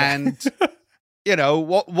you know,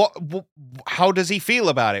 what how does he feel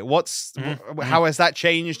about it? How has that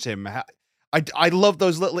changed him? I love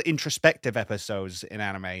those little introspective episodes in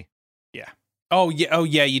anime. Yeah. Oh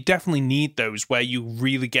yeah. You definitely need those where you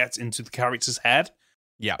really get into the character's head.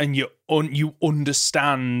 Yeah. And you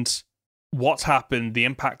understand what's happened, the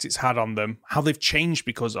impact it's had on them, how they've changed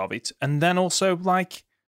because of it, and then also like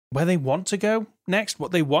where they want to go next,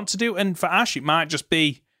 what they want to do. And for Ash, it might just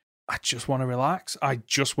be, I just want to relax. I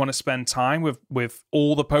just want to spend time with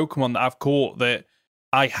all the Pokemon that I've caught that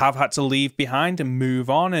I have had to leave behind and move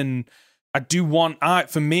on. And I do want,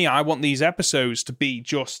 for me, I want these episodes to be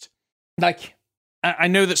just like, I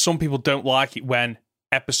know that some people don't like it when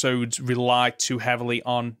episodes rely too heavily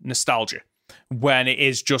on nostalgia. When it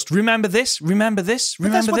is just, remember this, remember this,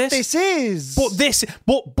 remember this. This is.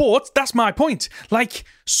 But that's my point. Like,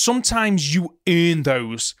 sometimes you earn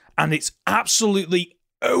those, and it's absolutely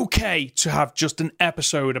okay to have just an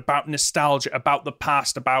episode about nostalgia, about the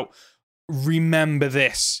past, about remember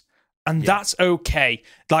this. And that's okay.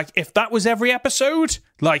 Like, if that was every episode,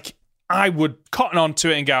 like, I would cotton on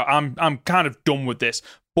to it and go, I'm kind of done with this.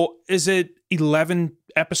 But is it 11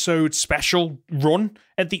 episode special run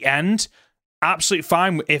at the end? Absolutely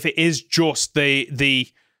fine if it is just the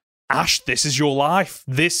Ash, this is your life.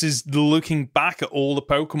 This is looking back at all the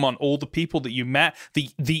Pokemon, all the people that you met,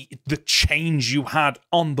 the change you had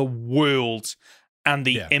on the world, and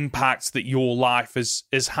the impact that your life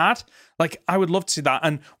has had. Like, I would love to see that.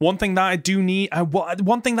 And one thing that I do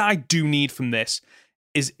need from this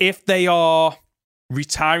is, if they are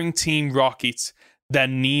retiring Team Rocket, there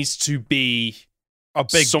needs to be a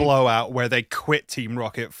big blowout where they quit Team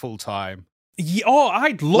Rocket full time. Yeah,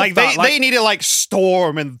 I'd love like that. They need to like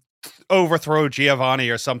storm and overthrow Giovanni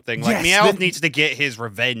or something. Like, Meowth needs to get his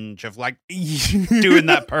revenge of like doing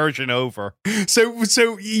that Persian over.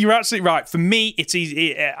 So you're absolutely right. For me, it's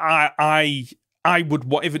easy. I would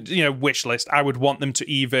want, if wish list, I would want them to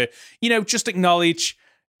either just acknowledge,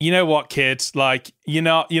 you know what, kids, like you're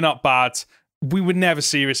not bad. We were never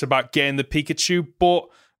serious about getting the Pikachu, but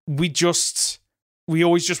we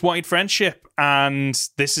always just wanted friendship, and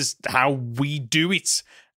this is how we do it.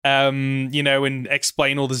 And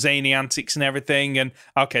explain all the zany antics and everything. And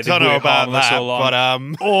okay, don't know about that,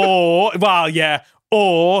 but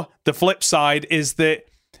or the flip side is that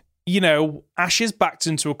Ash is backed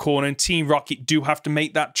into a corner, and Team Rocket do have to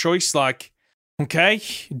make that choice. Like, okay,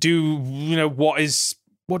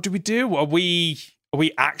 what do we do? Are we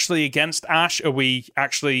actually against Ash? Are we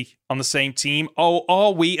actually on the same team? Or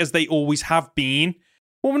are we, as they always have been?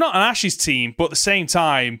 Well, we're not on Ash's team, but at the same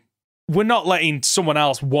time, we're not letting someone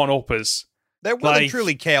else one-up us. They're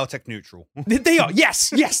truly chaotic neutral. They are.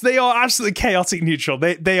 Yes, they are absolutely chaotic neutral.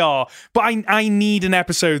 They are. But I need an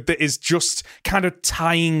episode that is just kind of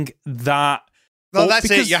tying that. Well,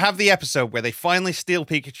 that's it. You have the episode where they finally steal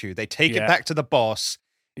Pikachu. They take it back to the boss.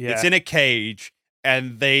 Yeah. It's in a cage.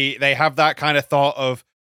 And they have that kind of thought of,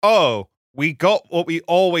 oh, we got what we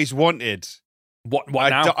always wanted. What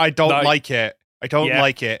now? I don't like it. I don't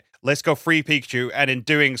like it. Let's go free Pikachu, and in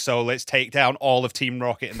doing so, let's take down all of Team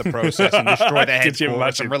Rocket in the process and destroy their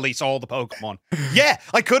headquarters and release all the Pokemon. Yeah,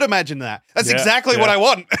 I could imagine that. That's exactly what I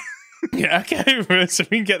want. Yeah, okay. So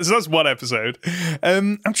we can get this. That's one episode.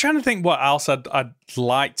 I'm trying to think what else I'd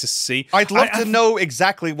like to see. I'd love to know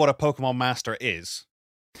exactly what a Pokemon Master is.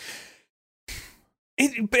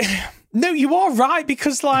 No, you are right,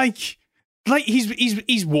 because like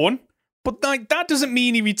he's won, but like that doesn't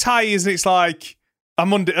mean he retires. It's like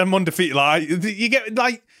I'm undefeated. Like, you get,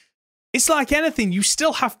 like, it's like anything. You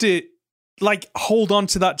still have to like hold on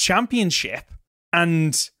to that championship,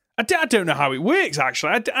 and I don't know how it works.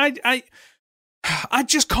 Actually, I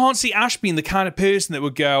just can't see Ash being the kind of person that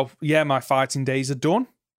would go, yeah, my fighting days are done.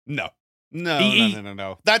 No.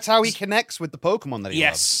 That's how he connects with the Pokemon that he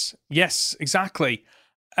loves. Yes, exactly.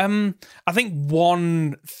 I think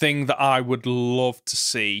one thing that I would love to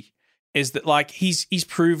see is that, like, he's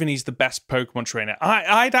proven he's the best Pokemon trainer.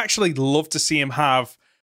 I'd actually love to see him have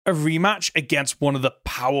a rematch against one of the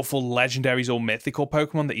powerful legendaries or mythical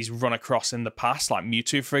Pokemon that he's run across in the past, like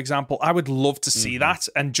Mewtwo, for example. I would love to see that,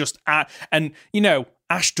 and just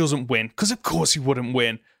Ash doesn't win, because of course he wouldn't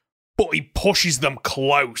win, but he pushes them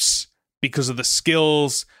close because of the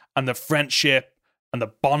skills and the friendship and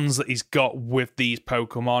the bonds that he's got with these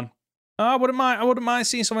Pokemon. I wouldn't mind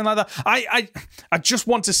seeing something like that. I just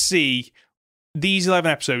want to see these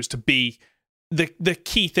 11 episodes to be the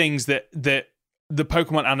key things that the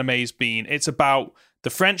Pokemon anime has been. It's about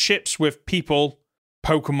the friendships with people,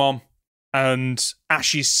 Pokemon, and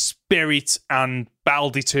Ash's spirit and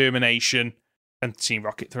battle determination, and Team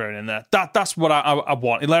Rocket thrown in there. That's what I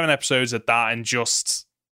want. 11 episodes of that, and just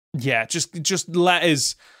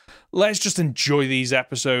let's just enjoy these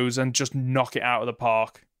episodes and just knock it out of the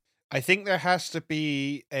park. I think there has to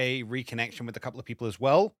be a reconnection with a couple of people as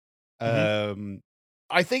well.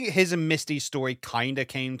 I think his and Misty's story kind of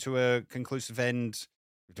came to a conclusive end,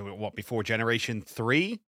 before Generation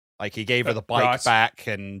 3? Like, he gave her the bike back,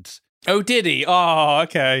 and... Oh, did he? Oh,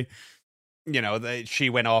 okay. she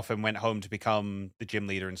went off and went home to become the gym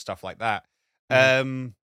leader and stuff like that.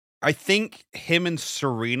 I think him and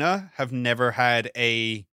Serena have never had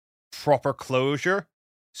a proper closure.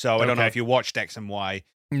 So I don't know if you watched X and Y.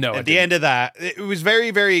 No, at the end of that, it was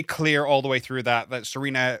very, very clear all the way through that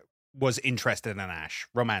Serena was interested in Ash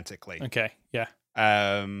romantically. Okay, yeah.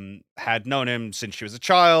 Had known him since she was a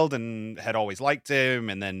child and had always liked him,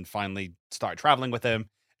 and then finally started traveling with him.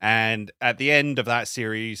 And at the end of that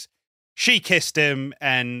series, she kissed him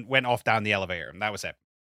and went off down the elevator, and that was it.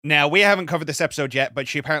 Now, we haven't covered this episode yet, but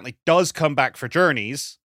she apparently does come back for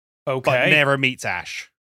Journeys, but never meets Ash.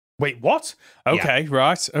 Wait, what? Okay,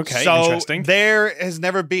 right. Okay, so interesting. There has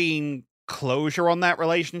never been closure on that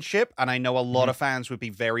relationship, and I know a lot of fans would be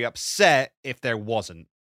very upset if there wasn't.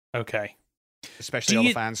 Okay. Especially all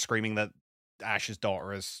the fans screaming that Ash's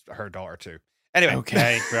daughter is her daughter too. Anyway.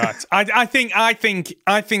 Okay, right. I think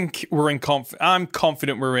we're in I'm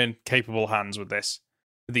confident we're in capable hands with this.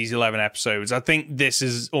 These 11 episodes. I think this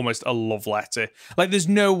is almost a love letter. Like, there's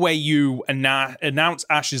no way you announce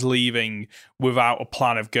Ash is leaving without a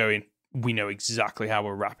plan of going, we know exactly how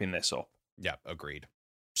we're wrapping this up. Yeah, agreed.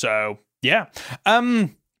 So, yeah.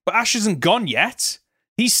 But Ash isn't gone yet.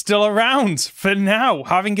 He's still around for now,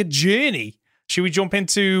 having a journey. Should we jump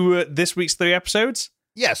into this week's 3 episodes?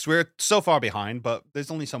 Yes, we're so far behind, but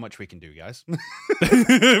there's only so much we can do, guys.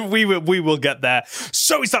 we will get there.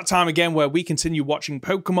 So it's that time again where we continue watching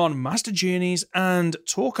Pokemon Master Journeys and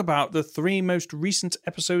talk about the 3 most recent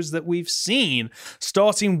episodes that we've seen,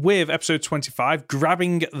 starting with episode 25,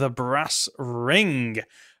 Grabbing the Brass Ring.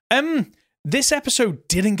 This episode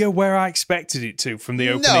didn't go where I expected it to from the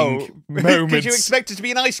opening moments. Because you expect it to be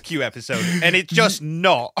an Ice Cube episode, and it's just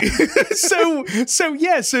not.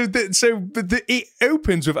 It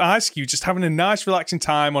opens with Ice Cube just having a nice, relaxing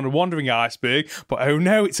time on a wandering iceberg, but oh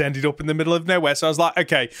no, it's ended up in the middle of nowhere. So I was like,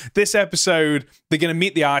 okay, this episode, they're going to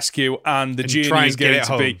meet the Ice Cube, and the journey is going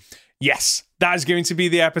to be... Yes, that is going to be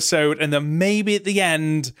the episode, and then maybe at the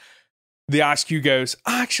end, the Ice Cube goes,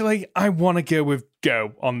 actually, I want to go with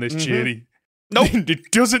Go on this journey. Nope.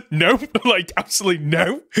 It doesn't. Nope. Like, absolutely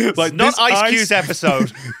no. Like, not Ice Cube's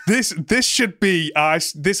episode. This should be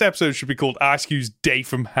this episode should be called Ice Cube's Day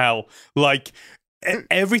from Hell. Like,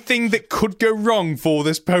 everything that could go wrong for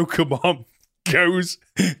this Pokemon goes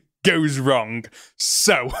wrong.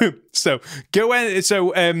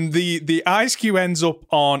 The Ice Cube ends up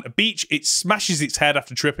on a beach. It smashes its head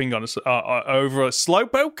after tripping on over a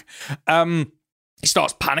slowpoke. He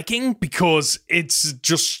starts panicking because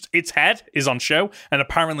its head is on show and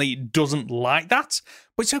apparently doesn't like that.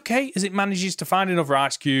 But it's okay as it manages to find another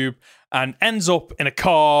Ice Cube and ends up in a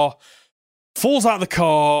car, falls out of the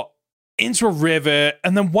car into a river.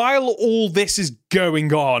 And then while all this is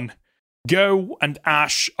going on, Go and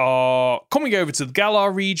Ash are coming over to the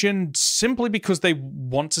Galar region simply because they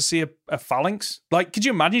want to see a phalanx. Like, could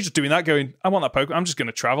you imagine just doing that, going, I want that Pokemon, I'm just going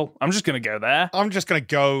to travel. I'm just going to go there. I'm just going to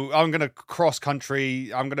go. I'm going to cross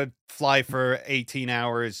country. I'm going to fly for 18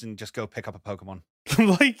 hours and just go pick up a Pokemon.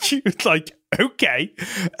 like, okay.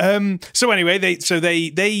 So anyway,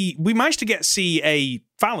 we managed to see a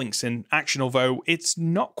phalanx in action, although it's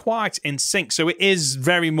not quite in sync. So it is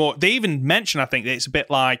very more, they even mention, I think, that it's a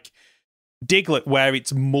bit like Diglett, where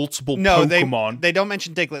it's multiple Pokemon. They don't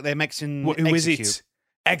mention Diglett. They mention who is it?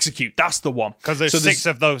 Execute. That's the one. Because there's 6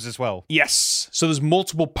 of those as well. Yes. So there's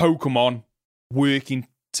multiple Pokemon working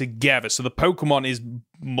together. So the Pokemon is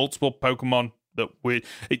multiple Pokemon that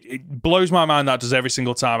it blows my mind. That does every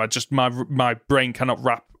single time. My brain cannot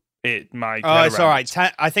wrap it. It's all right.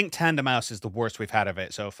 I think Tandemaus is the worst we've had of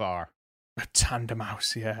it so far.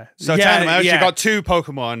 Tandemaus, yeah. So Tandemaus, you got 2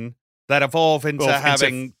 Pokemon that evolve into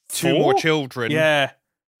having 2 more children. Yeah.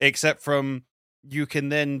 Except from you can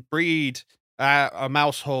then breed a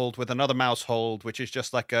Mousehold with another Mousehold, which is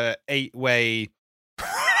just like a 8-way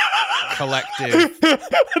collective.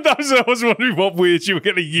 I was wondering what words you were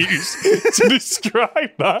going to use to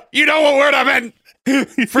describe that. You know what word I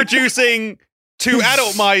meant? Producing 2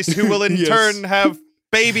 adult mice who will in turn have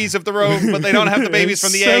babies of their own, but they don't have the babies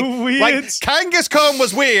from the egg. Weird. Like, Kangaskhan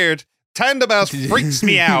was weird. Tandemaus freaks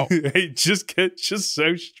me out. It just gets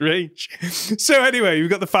so strange. So anyway, we've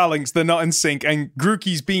got the Phalanx. They're not in sync. And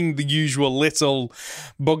Grookey's being the usual little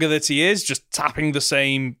bugger that he is, just tapping the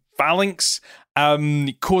same Phalanx,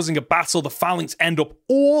 causing a battle. The Phalanx end up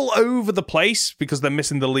all over the place because they're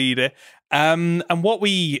missing the leader. And what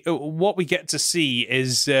we get to see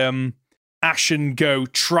is Ash and Go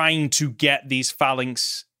trying to get these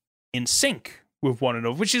Phalanx in sync with one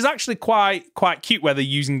another, which is actually quite cute where they're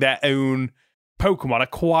using their own Pokemon. I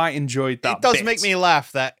quite enjoyed that. It does make me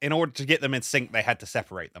laugh that in order to get them in sync, they had to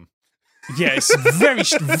separate them. Yeah, it's very,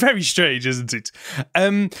 very strange, isn't it?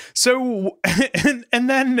 So, and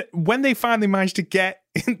then when they finally manage to get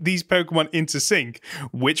these Pokemon into sync,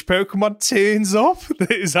 which Pokemon turns up?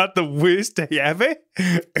 Is that the worst day ever?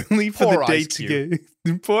 Only for Poor the day to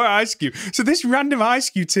go. Poor Ice Cube. So this random Ice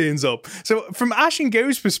Cube turns up. So from Ash and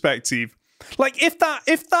Go's perspective, like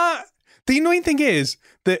the annoying thing is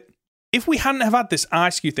that if we hadn't have had this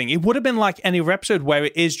Ice Cube thing, it would have been like any other episode where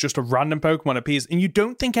it is just a random Pokemon appears and you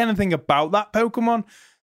don't think anything about that Pokemon.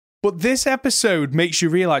 But this episode makes you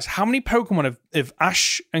realize how many Pokemon have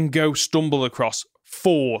Ash and Go stumbled across,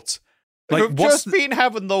 fought. Like, they've just been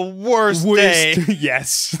having the worst day.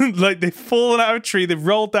 Yes. Like, they've fallen out of a tree, they've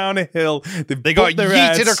rolled down a hill, they got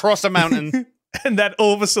yeeted across a mountain. And then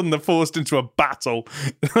all of a sudden they're forced into a battle.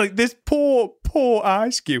 Like, this poor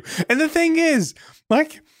Ice Cube. And the thing is,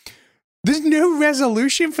 like, there's no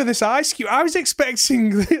resolution for this Ice Cube. I was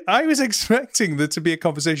expecting there to be a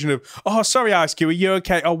conversation of, oh, sorry, Ice Cube, are you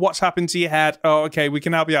okay? Oh, what's happened to your head? Oh, okay, we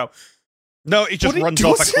can help you out. No, it just runs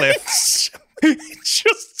off a cliff. It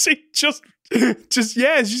just,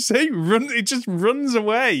 yeah, as you say, it just runs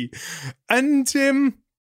away. And then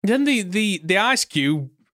the Ice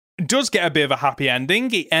Cube does get a bit of a happy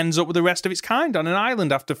ending. It ends up with the rest of its kind on an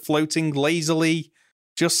island after floating lazily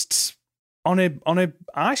just on a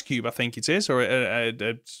ice cube, I think it is, or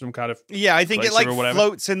some kind of I think it like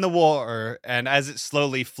floats in the water, and as it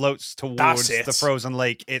slowly floats towards the frozen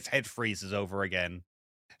lake, its head freezes over again,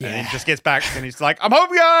 and it just gets back, and he's like, "I'm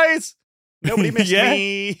home, guys. Nobody missed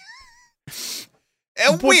me."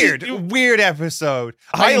 A weird episode.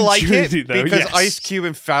 I like it though, because Ice Cube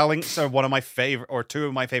and Phalanx are one of my favorite, or two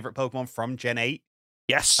of my favorite Pokemon from Gen 8.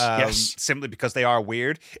 Yes. Simply because they are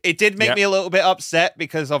weird. It did make me a little bit upset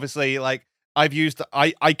because obviously, like,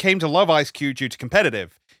 I came to love Ice Cube due to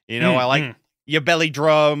competitive. You know, I like your belly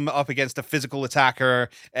drum up against a physical attacker,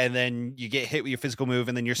 and then you get hit with your physical move,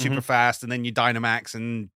 and then you're super fast, and then you Dynamax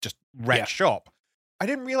and just wreck shop. I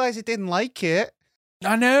didn't realize it didn't like it.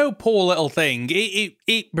 I know, poor little thing.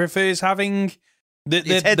 It prefers having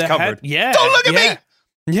its head covered. Yeah. Don't look at me!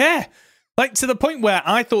 Yeah. Like, to the point where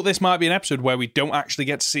I thought this might be an episode where we don't actually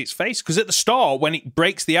get to see its face. Because at the start, when it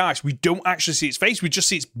breaks the ice, we don't actually see its face. We just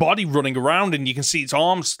see its body running around, and you can see its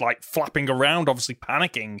arms, like, flapping around, obviously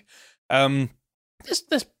panicking.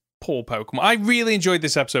 This poor Pokemon. I really enjoyed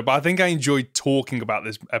this episode, but I think I enjoyed talking about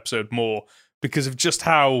this episode more because of just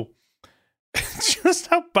how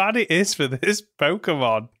bad it is for this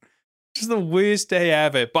Pokemon. Just the worst day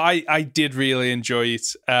ever. But I did really enjoy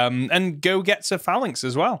it. And Go gets a Phalanx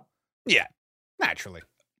as well. Yeah, naturally.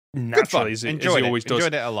 As he always does.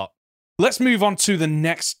 Enjoyed it a lot. Let's move on to the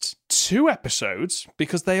next two episodes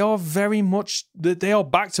because they are very much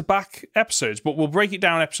back-to-back episodes, but we'll break it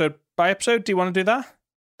down episode by episode. Do you want to do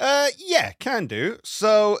that? Yeah, can do.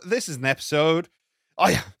 So this is an episode.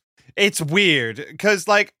 It's weird because,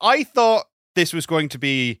 like, I thought this was going to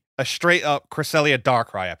be a straight-up Cresselia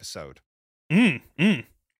Darkrai episode.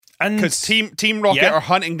 Because Team Rocket are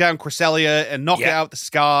hunting down Cresselia and knock it out the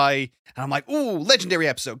sky. And I'm like, ooh, legendary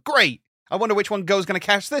episode. Great. I wonder which one Go's going to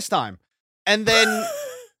catch this time. And then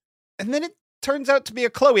it turns out to be a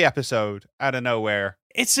Chloe episode out of nowhere.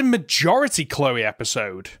 It's a majority Chloe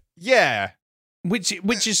episode. Yeah. Which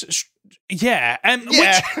is... Yeah.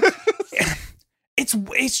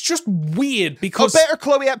 It's just weird because... A better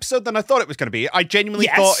Chloe episode than I thought it was going to be. I genuinely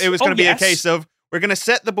thought it was going to be a case of, we're going to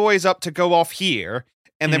set the boys up to go off here,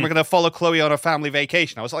 and then we're going to follow Chloe on a family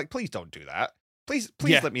vacation. I was like, please don't do that. Please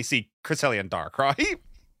let me see Cresselia and Darkrai.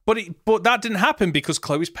 But that didn't happen because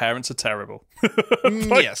Chloe's parents are terrible.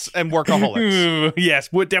 Yes, and workaholics.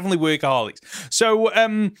 Yes, we're definitely workaholics. So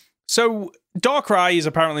Darkrai is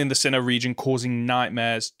apparently in the Sinnoh region causing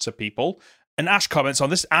nightmares to people. And Ash comments on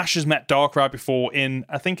this. Ash has met Darkrai before in,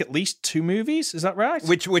 I think, at least 2 movies. Is that right?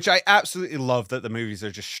 Which I absolutely love that the movies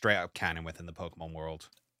are just straight up canon within the Pokemon world.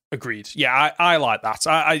 Agreed. Yeah, I like that.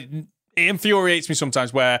 It infuriates me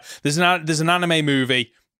sometimes where there's an anime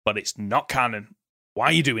movie, but it's not canon. Why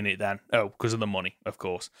are you doing it then? Oh, because of the money, of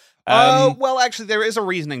course. Well, actually, there is a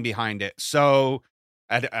reasoning behind it. So,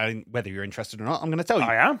 whether you're interested or not, I'm going to tell you.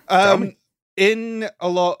 I am. In a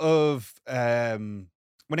lot of...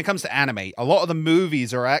 when it comes to anime, a lot of the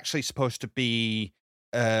movies are actually supposed to be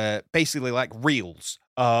basically like reels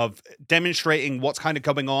of demonstrating what's kind of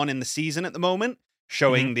going on in the season at the moment,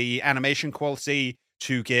 showing the animation quality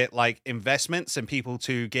to get like investments and people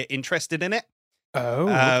to get interested in it. Oh,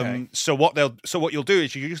 okay. So what you'll do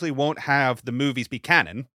is you usually won't have the movies be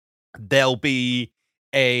canon. There'll be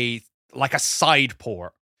a side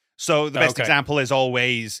port. So the best example is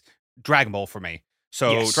always Dragon Ball for me.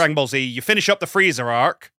 So Dragon Ball Z, you finish up the Freezer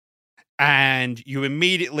arc, and you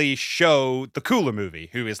immediately show the Cooler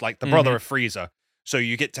movie, who is like the brother of Frieza. So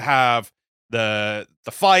you get to have the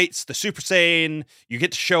fights, the Super Saiyan, you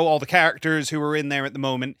get to show all the characters who are in there at the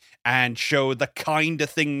moment and show the kind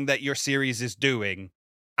of thing that your series is doing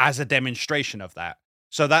as a demonstration of that.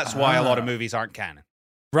 So that's why a lot of movies aren't canon.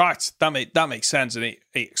 Right, that makes sense, and it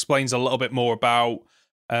explains a little bit more about.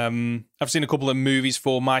 I've seen a couple of movies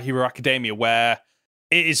for My Hero Academia where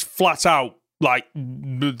it is flat out like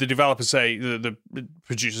the developers say, the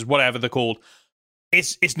producers, whatever they're called.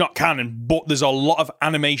 It's not canon, but there's a lot of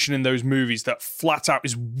animation in those movies that flat out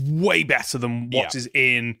is way better than what is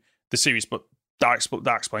in the series. But that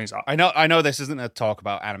explains that. I know this isn't a talk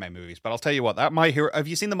about anime movies, but I'll tell you what. That My Hero. Have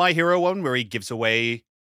you seen the My Hero one where he gives away?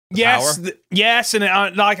 Yes, and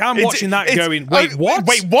I'm watching that going. Wait, what?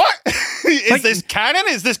 Wait, what? Is this canon?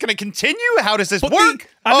 Is this going to continue? How does this work?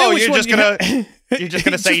 You're just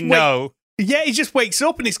gonna say no. Yeah, he just wakes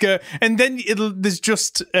up and it's and then there's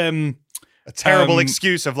just a terrible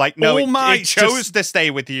excuse of like, no, it chose to stay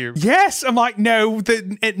with you. Yes, I'm like, no,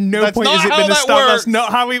 at no point has it been established. That's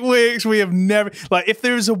not how it works. We have never, like, if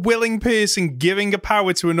there is a willing person giving a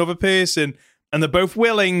power to another person and they're both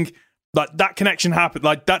willing, like, that connection happened.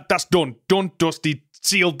 Like, that's done. Done, dusty,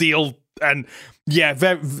 sealed deal. And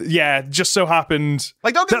just so happened.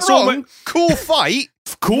 Like, don't get me wrong, cool fight.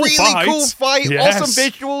 Cool fight. Yes. Awesome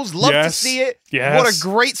visuals. Love to see it. Yes. What a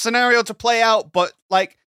great scenario to play out. But,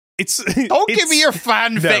 like, don't give me your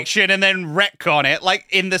fan fiction and then retcon it like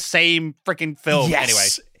in the same freaking film. Yes.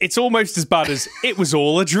 Anyway, it's almost as bad as it was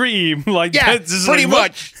all a dream. Like, yeah, pretty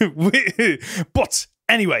much. But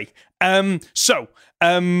anyway, so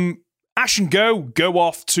Ash and go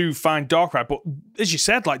off to find Darkrai. But as you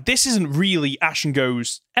said, like, this isn't really Ash and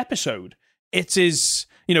Go's episode. It is,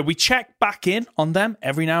 we check back in on them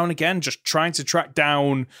every now and again, just trying to track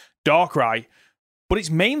down Darkrai. But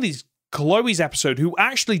it's mainly Chloe's episode, who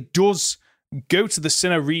actually does go to the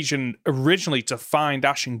Sinnoh region originally to find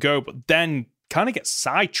Ash and Go, but then kind of gets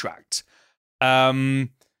sidetracked. And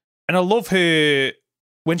I love her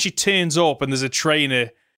when she turns up and there's a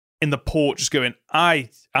trainer in the port just going, I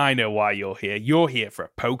know why you're here. You're here for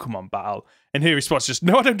a Pokemon battle. And her response is just,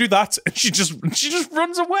 no, I don't do that. And she just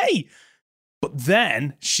runs away. But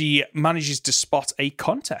then she manages to spot a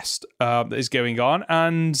contest that is going on.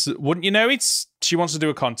 And wouldn't you know, she wants to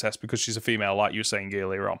do a contest because she's a female, like you were saying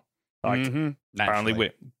earlier on. Like,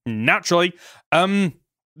 apparently, naturally. To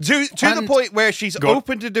the point where she's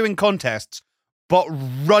open to doing contests, but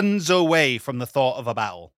runs away from the thought of a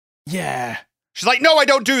battle. Yeah. She's like, no, I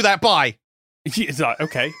don't do that. Bye. It's like,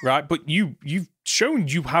 okay, right. But you've shown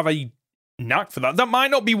you have a knack for that. That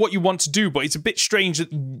might not be what you want to do, but it's a bit strange that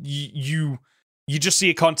you just see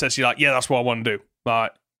a contest, you're like, yeah, that's what I want to do.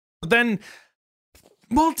 But then,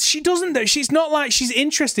 well, she doesn't though. She's not like, she's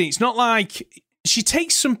interesting. It's not like, she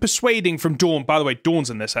takes some persuading from Dawn. By the way, Dawn's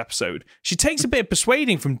in this episode. She takes a bit of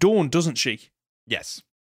persuading from Dawn, doesn't she? Yes.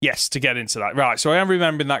 Yes, to get into that. Right, so I am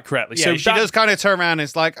remembering that correctly. Yeah, so she does kind of turn around and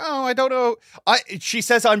it's like, oh, I don't know. She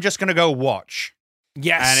says, I'm just going to go watch.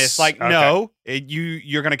 Yes. And it's like, no,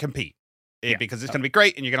 you're going to compete. Because it's going to be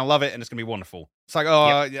great and you're going to love it and it's going to be wonderful. It's like,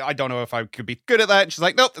 I don't know if I could be good at that. And she's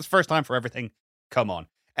like, nope, it's first time for everything. Come on.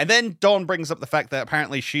 And then Dawn brings up the fact that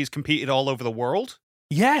apparently she's competed all over the world.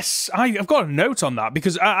 Yes, I've got a note on that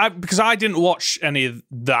because I didn't watch any of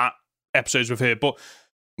that episodes with her, but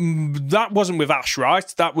that wasn't with Ash,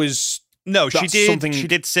 right? That was she did something. She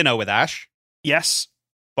did Sinnoh with Ash. Yes,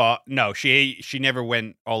 but no, she never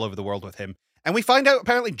went all over the world with him. And we find out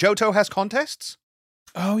apparently Johto has contests.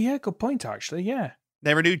 Oh yeah, good point actually. Yeah,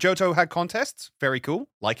 never knew Johto had contests. Very cool,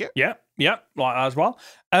 like it. Yeah, like that as well.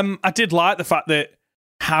 I did like the fact that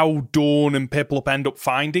how Dawn and Piplup end up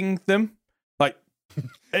finding them. Like,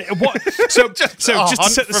 what? So just to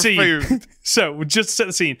set the scene. So just to set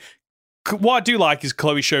the scene. What I do like is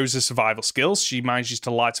Chloe shows her survival skills. She manages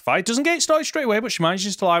to light a fire. Doesn't get it started straight away, but she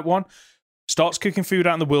manages to light one. Starts cooking food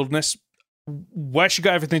out in the wilderness. Where she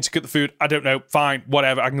got everything to cook the food, I don't know. Fine,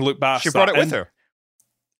 whatever. I can look past. She brought it with her.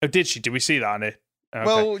 Oh, did she? Did we see that in it? Okay.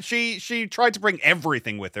 Well, she tried to bring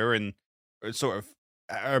everything with her, and sort of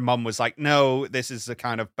her mum was like, "No, this is the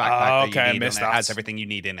kind of backpack that you need, and it has everything you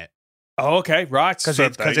need in it." Oh, okay, right.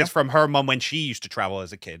 Because it's from her mum when she used to travel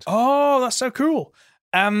as a kid. Oh, that's so cool.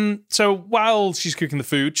 So while she's cooking the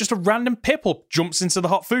food, just a random Piplup jumps into the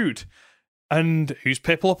hot food. And whose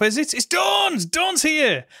Piplup is it? It's Dawn's! Dawn's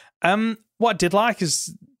here! What I did like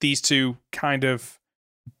is these two kind of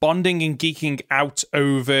bonding and geeking out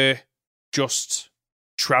over just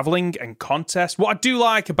traveling and contests. What I do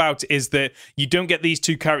like about it is that you don't get these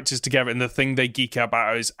two characters together and the thing they geek out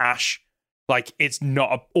about is Ash Like, it's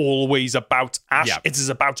not always about Ash. Yeah. It is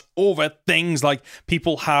about other things. Like,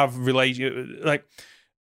 people have women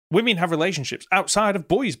have relationships outside of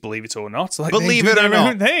boys, believe it or not. Like, believe they do it or their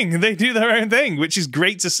not. own thing. They do their own thing, which is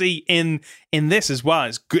great to see in this as well.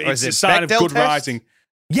 It's good. It's a sign of good writing.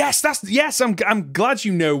 Yes, I'm glad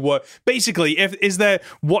you know what. Basically,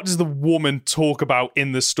 what does the woman talk about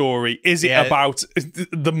in the story? Is it about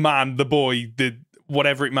the man, the boy, the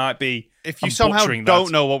whatever it might be? If you somehow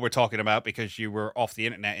don't know what we're talking about because you were off the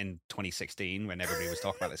internet in 2016 when everybody was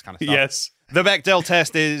talking about this kind of stuff. Yes. The Bechdel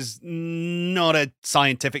test is not a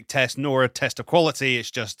scientific test nor a test of quality.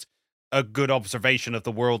 It's just a good observation of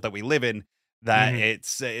the world that we live in. That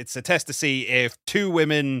it's a test to see if two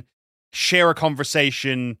women share a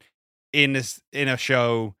conversation in a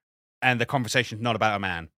show and the conversation's not about a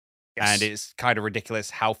man. Yes. And it's kind of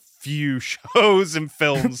ridiculous how few shows and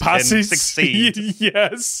films can succeed.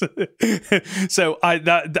 Yes. So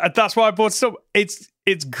that's why I brought it up.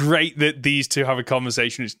 It's great that these two have a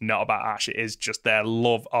conversation. It's not about Ash. It is just their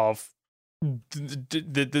love of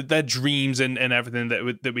their dreams and everything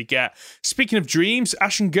that we get. Speaking of dreams,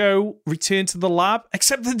 Ash and Go return to the lab,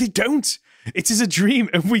 except that they don't. It is a dream,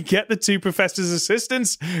 and we get the two professor's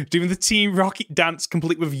assistants doing the Team Rocket dance,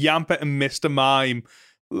 complete with Yamper and Mr. Mime.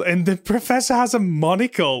 And the professor has a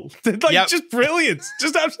monocle. Just brilliant.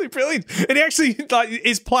 Just absolutely brilliant. And he actually,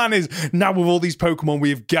 his plan is, now with all these Pokemon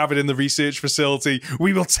we have gathered in the research facility,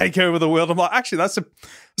 we will take over the world. I'm like, actually, that's a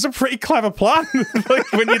pretty clever plan.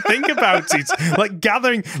 When you think about it.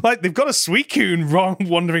 Gathering, they've got a Suicune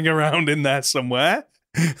wandering around in there somewhere.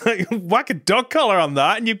 Whack a dog collar on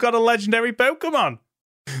that, and you've got a legendary Pokemon.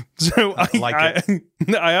 So I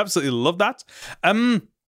absolutely love that. And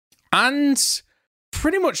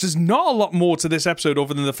pretty much there's not a lot more to this episode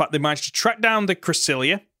other than the fact they managed to track down the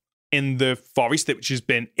Cresselia in the forest, which has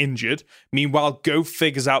been injured. Meanwhile, Go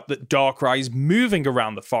figures out that Darkrai is moving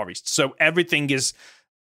around the forest. So everything is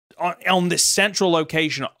on this central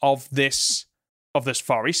location of this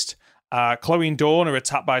forest. Chloe and Dawn are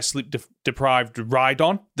attacked by a sleep-deprived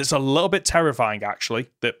Rhydon. That's a little bit terrifying, actually,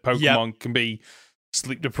 that Pokemon can be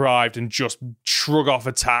sleep-deprived and just shrug off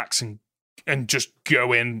attacks and just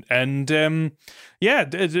go in. And they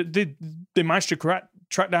managed to track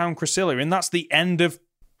down Cresselia, and that's the end of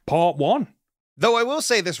part 1. Though I will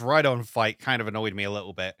say this Rhydon fight kind of annoyed me a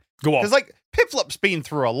little bit. Go on. Because, Piplup's been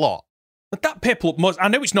through a lot. But that Piplup I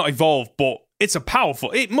know it's not evolved, but it's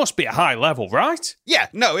it must be a high level, right? Yeah,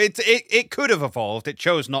 no, it could have evolved. It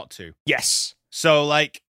chose not to. Yes. So,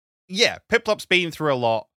 Piplup's been through a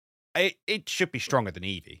lot. It should be stronger than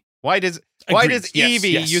Eevee. Why does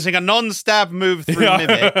Eevee using a non-stab move through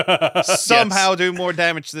Mimic somehow do more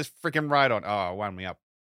damage to this freaking Rhydon? Oh, wound me up.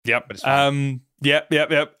 Yep. But it's fine. Yep.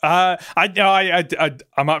 I'm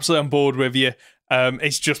absolutely on board with you.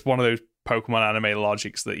 It's just one of those Pokemon anime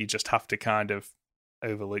logics that you just have to kind of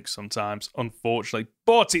overlook sometimes, unfortunately.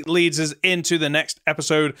 But it leads us into the next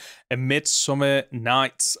episode, A Midsummer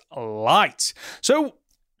Night's Light. So,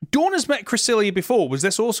 Dawn has met Cresselia before. Was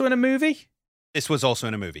this also in a movie? This was also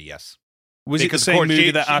in a movie, yes. Was it the same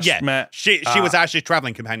movie that Ash met? She was Ash's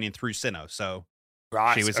traveling companion through Sinnoh, so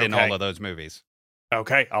she was in all of those movies.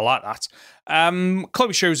 Okay, I like that.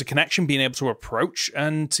 Chloe shows a connection, being able to approach,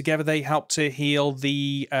 and together they help to heal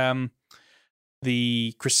the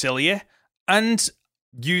Cresselia, and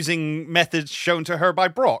using methods shown to her by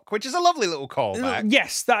Brock, which is a lovely little callback.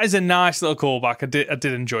 Yes, that is a nice little callback. I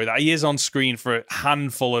did enjoy that. He is on screen for a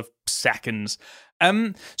handful of seconds.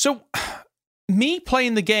 So me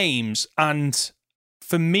playing the games, and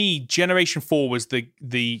for me, Generation 4 was the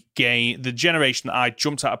generation that I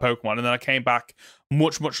jumped out of Pokemon, and then I came back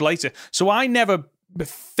much later. So I never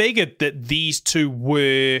figured that these two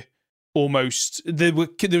were almost there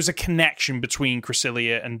was a connection between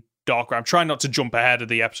Cresselia and Darkrai. I'm trying not to jump ahead of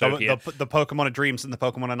the episode here. The Pokemon of Dreams and the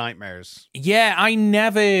Pokemon of Nightmares. Yeah, I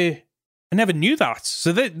never knew that.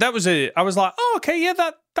 So that was I was like, oh, okay, yeah,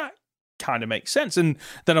 that kind of makes sense. And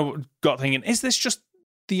then I got thinking, is this just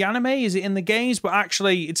the anime? Is it in the games? But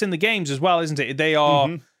actually, it's in the games as well, isn't it? They are.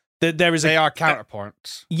 Mm-hmm. They are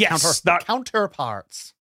counterparts. Yes,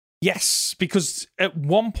 counterparts. Yes, because at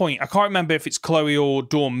one point, I can't remember if it's Chloe or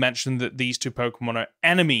Dawn mentioned that these two Pokemon are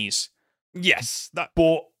enemies. Yes, but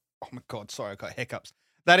oh my god, sorry, I got hiccups.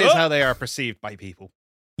 That is how they are perceived by people.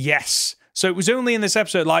 Yes, so it was only in this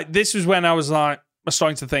episode. This was when I was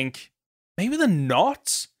starting to think maybe they're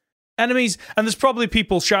not enemies. And there's probably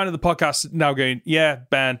people shouting at the podcast now going, yeah,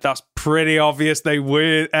 Ben, that's pretty obvious they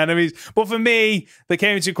were enemies. But for me, they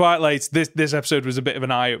came into quite late. This episode was a bit of an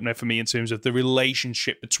eye-opener for me in terms of the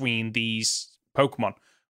relationship between these Pokemon,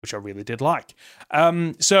 which I really did like.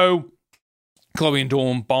 So Chloe and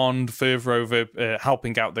Dawn bond further over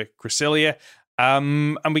helping out the Cresselia.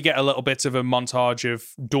 And we get a little bit of a montage of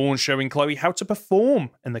Dawn showing Chloe how to perform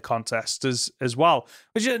in the contest as well,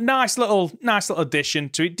 which is a nice little addition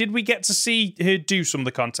to it. Did we get to see her do some of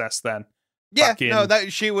the contests then? Yeah, no,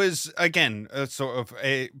 that she was again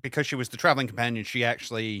because she was the traveling companion. She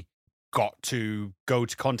actually got to go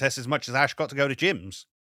to contests as much as Ash got to go to gyms.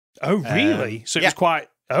 Oh, really? So it was quite.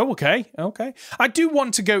 Oh, okay. I do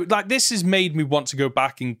want to go. Like, this has made me want to go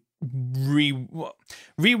back and rewatch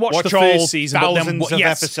the first season, thousands of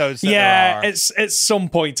episodes. It's at some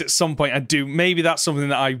point. I do. Maybe that's something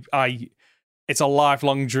that I. It's a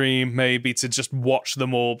lifelong dream, maybe, to just watch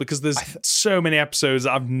them all, because there's so many episodes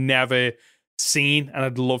that I've never seen, and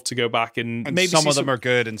I'd love to go back and maybe some of them are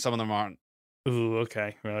good and some of them aren't. Ooh,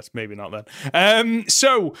 okay. Well, that's maybe not then.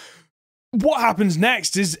 So what happens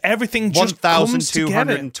next is everything just comes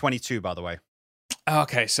together. 1,222, by the way.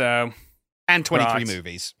 Okay, so and 23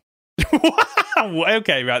 movies. Wow.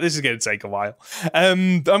 Okay, right. This is going to take a while.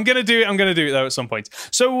 I'm going to do it though at some point.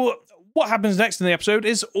 So what happens next in the episode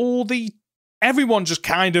is everyone just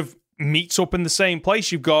kind of meets up in the same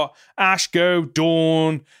place. You've got Ash, Go,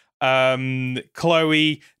 Dawn,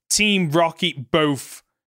 Chloe, Team Rocket, both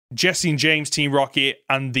Jesse and James, Team Rocket,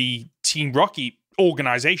 and the Team Rocket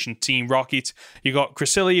organization, Team Rocket. You've got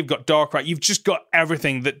Cresselia, you've got Darkrai. You've just got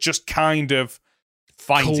everything that just kind of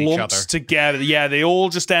finds each other together. Yeah, they all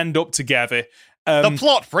just end up together. The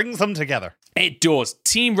plot brings them together. It does.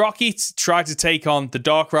 Team Rocket try to take on the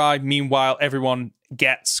Darkrai. Meanwhile, everyone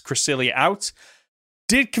gets Cresselia out.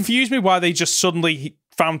 Did confuse me why they just suddenly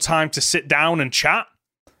found time to sit down and chat.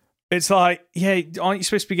 It's like, yeah, aren't you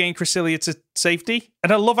supposed to be getting Cresselia to safety?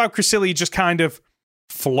 And I love how Cresselia just kind of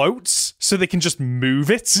floats so they can just move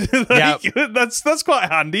it. That's quite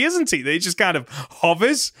handy, isn't it? They just kind of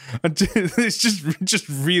hovers. And it's just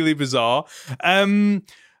really bizarre. And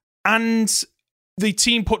the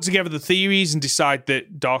team put together the theories and decide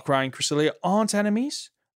that Darkrai and Cresselia aren't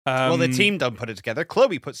enemies. Well, the team don't put it together.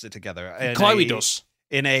 Chloe puts it together. Chloe does.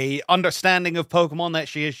 In a understanding of Pokemon that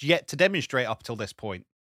she has yet to demonstrate up till this point,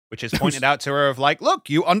 which is pointed out to her of like, look,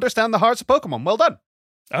 you understand the hearts of Pokemon. Well done.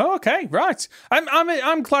 Oh, okay, right.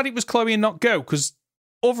 I'm glad it was Chloe and not Go, because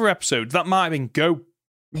other episodes that might have been Go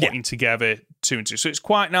putting together 2 and 2. So it's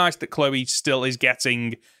quite nice that Chloe still is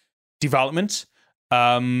getting development,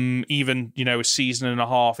 even a season and a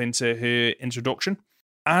half into her introduction.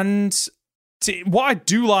 And what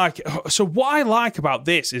I like about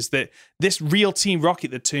this is that this real Team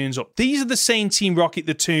Rocket that turns up, these are the same Team Rocket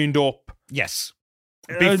that turned up. Yes.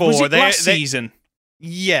 Before was it last season.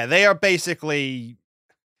 Yeah, they are basically.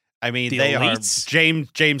 I mean, they elites.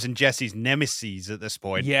 Are James and Jesse's nemesis at this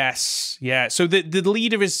point. Yes, yeah. So the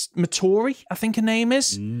leader is Matori, I think her name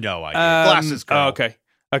is. No idea. Glasses girl. Oh, okay.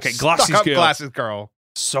 Glasses girl. Glasses girl.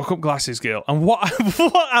 Suck up glasses girl. And what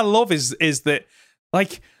I love is that,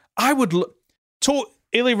 like, I would talk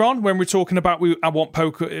earlier on when we're talking about I want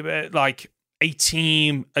like a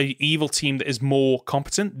team, an evil team that is more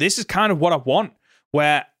competent. This is kind of what I want,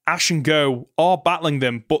 where Ash and Go are battling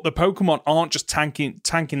them, but the Pokemon aren't just tanking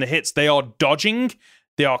the hits. They are dodging.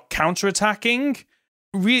 They are counterattacking.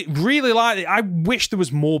 Really like it. I wish there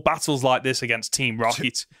was more battles like this against Team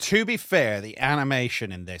Rocket. To be fair, the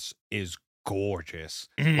animation in this is gorgeous.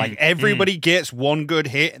 Like, everybody gets one good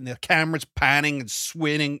hit, and the camera's panning and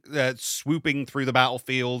swooping through the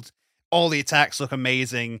battlefield. All the attacks look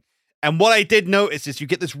amazing. And what I did notice is you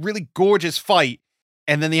get this really gorgeous fight,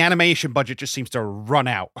 and then the animation budget just seems to run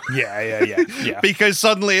out. Yeah. Because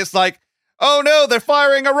suddenly it's like, oh no, they're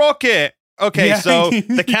firing a rocket. Okay, so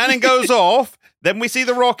the cannon goes off, then we see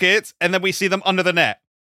the rockets, and then we see them under the net.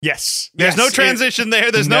 Yes. There's no transition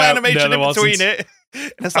there. There's no animation in between it.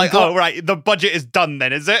 And it's like, oh, right, the budget is done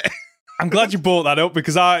then, is it? I'm glad you brought that up,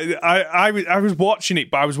 because I was watching it,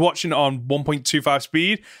 but I was watching it on 1.25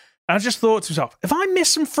 speed, and I just thought to myself, if I miss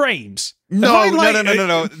some frames... No.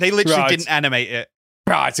 They literally didn't animate it.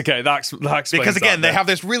 Right, okay, that explains because again, they have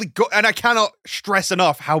this really good, and I cannot stress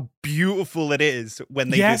enough how beautiful it is when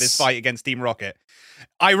they do this fight against Team Rocket.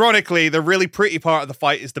 Ironically, the really pretty part of the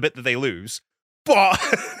fight is the bit that they lose, but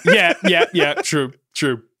yeah, true.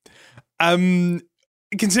 Continuing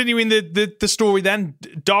the story, then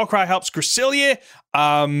Darkrai helps Cresselia.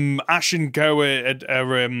 Ash and Go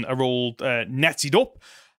are all netted up,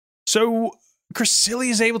 so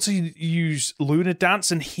Cresselia is able to use Lunar Dance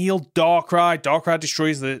and heal Darkrai. Darkrai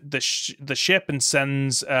destroys the ship and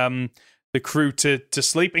sends the crew to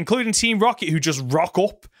sleep, including Team Rocket, who just rock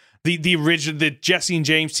up. The original, the Jesse and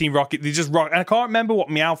James Team Rocket, they just rock. And I can't remember what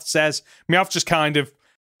Meowth says. Meowth just kind of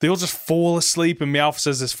they all just fall asleep, and Meowth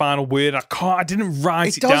says this final word. I didn't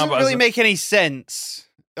write it down. It doesn't really make any sense.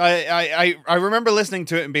 I remember listening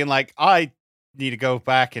to it and being like, I need to go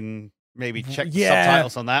back and maybe check the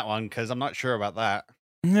subtitles on that one, because I'm not sure about that.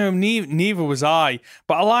 No, neither was I.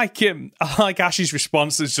 But I like him. I like Ash's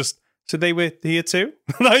response. Is just, so they were here too,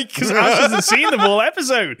 like, because Ash hasn't seen them all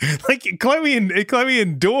episode. Like Chloe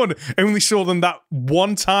and Dawn only saw them that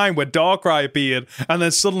one time where Darkrai appeared, and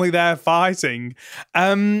then suddenly they're fighting.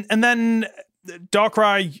 And then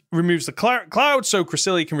Darkrai removes the cloud, so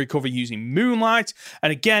Cresselia can recover using Moonlight.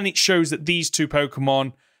 And again, it shows that these two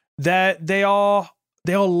Pokemon, they are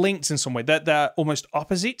linked in some way. They're almost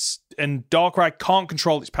opposites, and Darkrai can't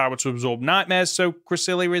control its power to absorb nightmares, so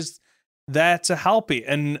Cresselia is there to help it.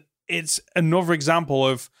 And it's another example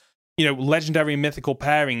of, legendary and mythical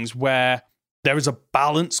pairings where there is a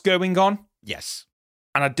balance going on. Yes.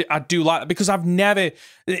 And I do like that, because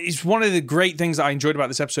it's one of the great things that I enjoyed about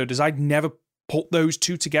this episode is I'd never put those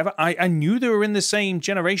two together. I knew they were in the same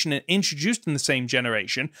generation and introduced in the same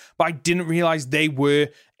generation, but I didn't realize they were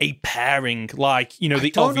a pairing, like,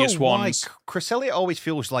 the obvious ones. Cresselia always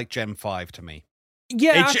feels like Gen 5 to me.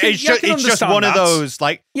 Yeah, it's just one of those,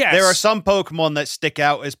 like, there are some Pokemon that stick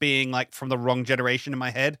out as being, like, from the wrong generation in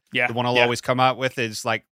my head. Yeah. The one I'll always come out with is,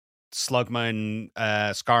 like, Slugma and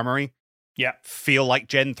Skarmory. Yeah. Feel like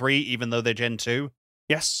Gen 3, even though they're Gen 2.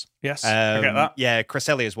 Yes, I get that. Yeah,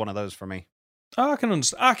 Cresselia is one of those for me. Oh, I can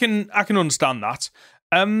understand that.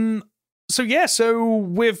 So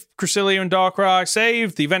with Cresselia and Darkrai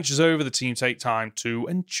saved, the adventure's over, the team take time to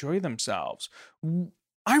enjoy themselves.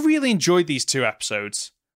 I really enjoyed these two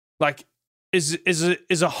episodes. Like,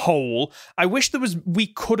 as a whole, I wish we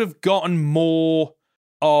could have gotten more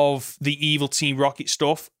of the evil Team Rocket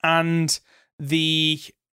stuff, and there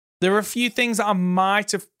are a few things that I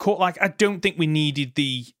might have cut. Like, I don't think we needed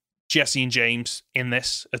the Jesse and James in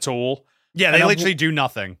this at all. Yeah, they literally do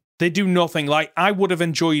nothing. They do nothing. Like, I would have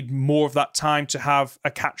enjoyed more of that time to have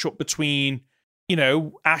a catch up between,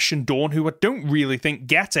 Ash and Dawn, who I don't really think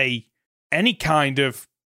get any kind of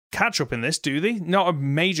catch up in this, do they? Not a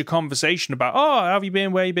major conversation about, how have you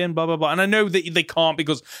been, where you been, blah, blah, blah. And I know that they can't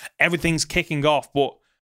because everything's kicking off, but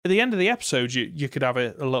at the end of the episode, you could have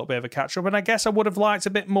a little bit of a catch up. And I guess I would have liked a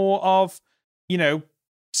bit more of,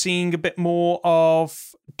 seeing a bit more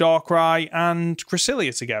of Darkrai and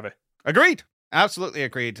Cresselia together. Agreed. Absolutely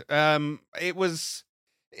agreed. It was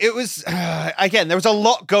again, there was a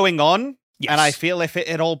lot going on. Yes. And I feel if it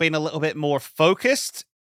had all been a little bit more focused,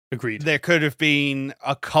 agreed, there could have been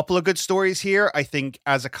a couple of good stories here. I think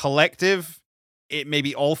as a collective, it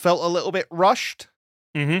maybe all felt a little bit rushed.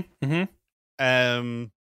 Mm-hmm.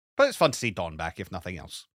 But it's fun to see Dawn back, if nothing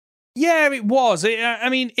else. Yeah, it was.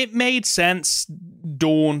 It made sense,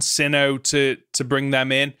 Dawn, Sinnoh, to bring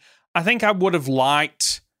them in. I think I would have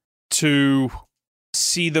liked to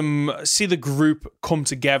see the group come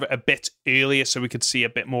together a bit earlier so we could see a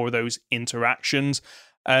bit more of those interactions.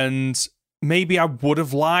 And maybe I would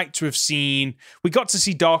have liked to have seen... We got to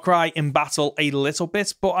see Darkrai in battle a little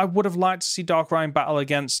bit, but I would have liked to see Darkrai in battle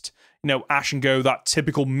against, Ash and Go, that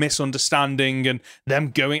typical misunderstanding, and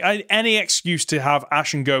them going... Any excuse to have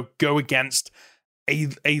Ash and Go against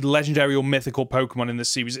a legendary or mythical Pokemon in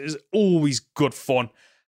this series is always good fun.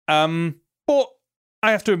 But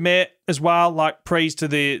I have to admit as well, like, praise to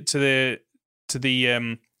the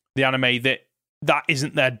anime, that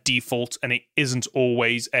isn't their default, and it isn't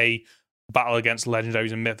always a battle against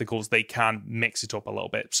legendaries and mythicals. They can mix it up a little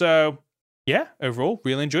bit. So, yeah, overall,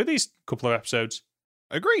 really enjoyed these couple of episodes.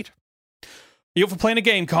 Agreed. You up for playing a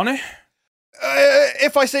game, Connor?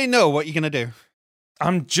 If I say no, what are you going to do?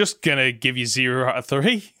 I'm just going to give you 0 out of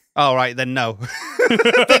 3. All right, then no.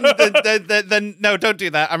 then no, don't do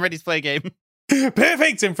that. I'm ready to play a game.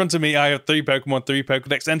 Perfect. In front of me, I have 3 Pokemon, 3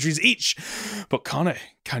 Pokedex entries each. But Connor,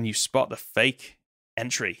 can you spot the fake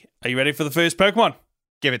entry? Are you ready for the first Pokemon?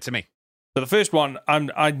 Give it to me. So the first one,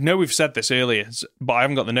 I know we've said this earlier, but I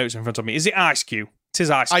haven't got the notes in front of me. Is it Ice-Q? It is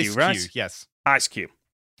Ice-Q, right? Ice-Q, yes. Ice-Q.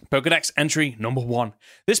 Pokedex entry number 1.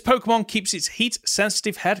 This Pokemon keeps its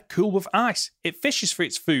heat-sensitive head cool with ice. It fishes for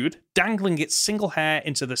its food, dangling its single hair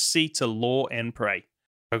into the sea to lure in prey.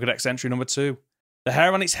 Pokedex entry number 2. The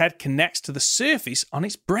hair on its head connects to the surface on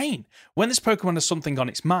its brain. When this Pokemon has something on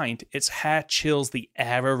its mind, its hair chills the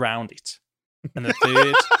air around it. And the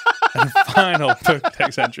third and final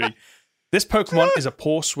Pokedex entry. This Pokemon is a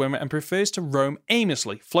poor swimmer and prefers to roam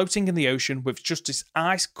aimlessly, floating in the ocean with just its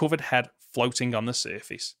ice-covered head floating on the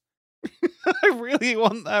surface. I really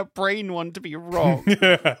want that brain one to be wrong.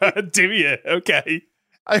 Do you? Okay.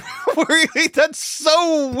 That's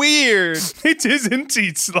so weird. It is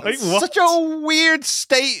indeed. It's like, what? Such a weird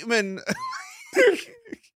statement.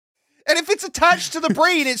 And if it's attached to the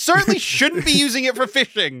brain, it certainly shouldn't be using it for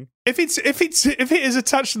fishing. If it is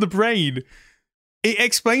attached to the brain, it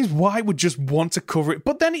explains why it would just want to cover it.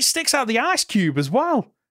 But then it sticks out the ice cube as well.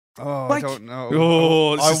 Oh, I don't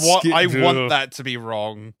know. I want that to be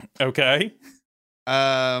wrong. Okay.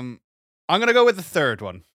 I'm gonna go with the third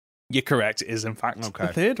one. You're correct. It is, in fact, the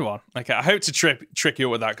third one. Okay, I hope to trick you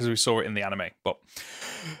up with that because we saw it in the anime. But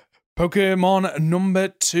Pokemon number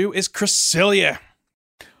 2 is Cresselia.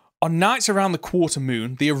 On nights around the quarter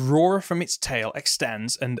moon, the aurora from its tail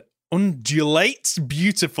extends and undulates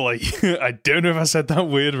beautifully. I don't know if I said that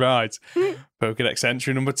word right. Pokedex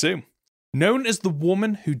entry number 2. Known as the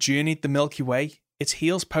woman who journeyed the Milky Way, it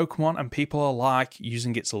heals Pokemon and people alike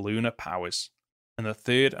using its lunar powers. And the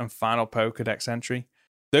third and final Pokedex entry.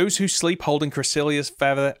 Those who sleep holding Cresselia's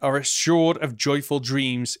feather are assured of joyful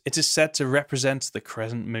dreams. It is said to represent the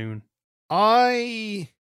crescent moon. I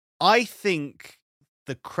think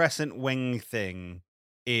the crescent wing thing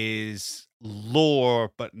is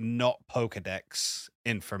lore, but not Pokedex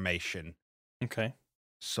information. Okay.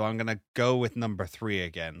 So I'm going to go with number 3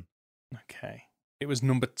 again. Okay. It was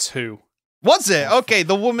number 2. Was it? Okay,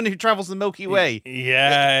 the woman who travels the Milky Way.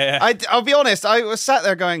 Yeah. I'll be honest, I was sat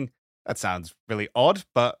there going, that sounds really odd,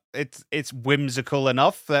 but it's whimsical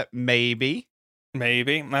enough that maybe.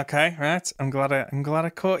 Okay, right. I'm glad I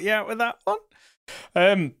caught you out with that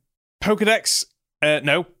one. Pokedex.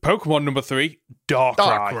 No, Pokemon number 3,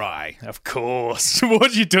 Darkrai. Of course. What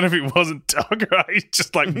had you done if it wasn't Darkrai?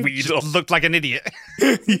 Just like Weedle. Just looked like an idiot.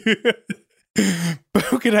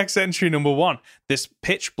 Pokedex entry number 1. This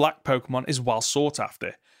pitch black Pokemon is well sought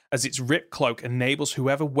after, as its ripped cloak enables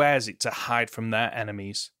whoever wears it to hide from their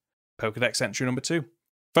enemies. Pokedex entry number 2.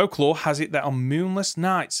 Folklore has it that on moonless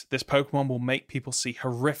nights, this Pokemon will make people see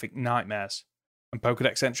horrific nightmares. And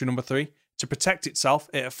Pokedex entry number 3. To protect itself,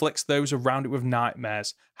 it afflicts those around it with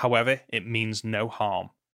nightmares. However, it means no harm.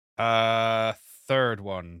 Third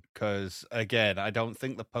one, because again, I don't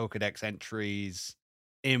think the Pokedex entries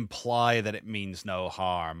imply that it means no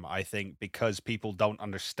harm. I think because people don't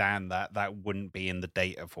understand that wouldn't be in the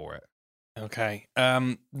data for it. Okay.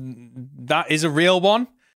 That is a real one.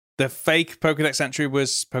 The fake Pokedex entry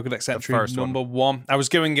was Pokedex entry number 1. I was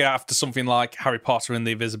going after something like Harry Potter and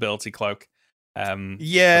the Invisibility Cloak.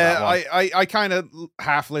 I kind of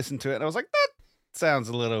half listened to it and I was like, that sounds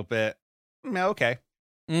a little bit okay.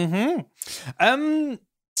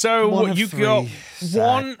 So you got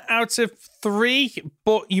 1 out of 3,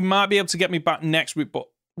 but you might be able to get me back next week, but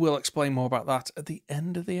we'll explain more about that at the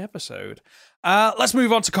end of the episode. Let's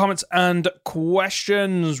move on to comments and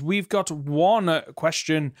questions. We've got one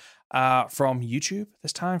question from YouTube,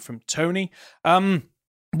 this time from Tony.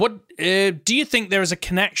 What do you think there is a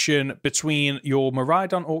connection between your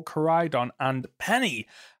Miraidon or Koraidon and Penny?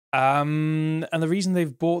 And the reason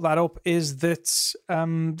they've brought that up is that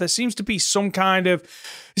there seems to be some kind of...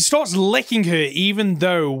 It starts licking her, even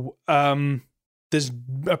though there's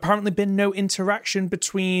apparently been no interaction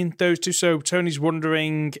between those two. So Tony's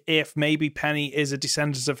wondering if maybe Penny is a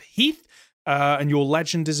descendant of Heath, and your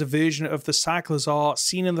legend is a version of the Cyclozar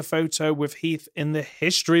seen in the photo with Heath in the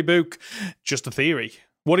history book. Just a theory.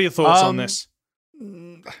 What are your thoughts on this?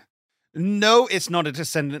 No, it's not a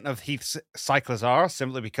descendant of Heath's Cyclozar,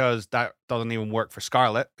 simply because that doesn't even work for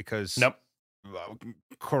Scarlet, because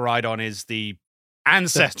Koraidon is the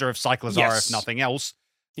ancestor of Cyclozar, if nothing else.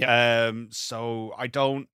 Yeah. So I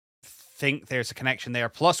don't think there's a connection there.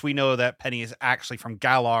 Plus, we know that Penny is actually from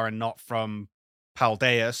Galar and not from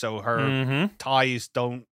Paldea, so her ties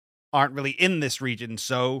aren't really in this region.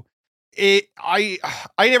 So I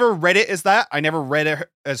never read it as that. I never read it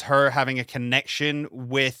as her having a connection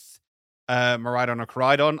with Miraidon or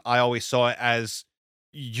Koraidon. I always saw it as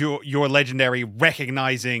your legendary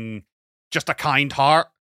recognizing just a kind heart.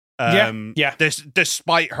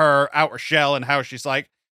 Despite her outer shell and how she's like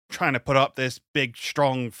trying to put up this big,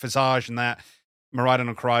 strong visage, and that Miraidon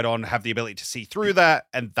and Koraidon have the ability to see through that,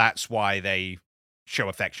 and that's why they show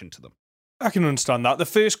affection to them. I can understand that. The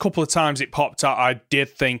first couple of times it popped out, I did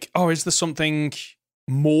think, oh, is there something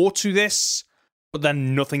more to this? But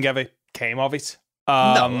then nothing ever came of it. No,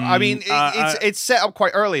 I mean, it's set up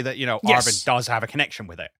quite early that, Arvid does have a connection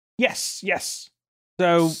with it. Yes.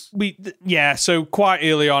 So, so quite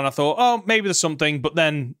early on I thought, oh, maybe there's something. But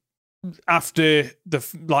then after the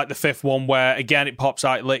fifth one where, again, it pops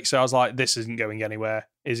out, licks, so I was like, this isn't going anywhere,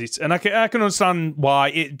 is it? And I can understand why.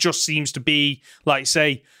 It just seems to be, like,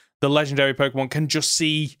 say, the legendary Pokemon can just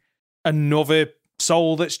see another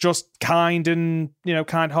soul that's just kind and,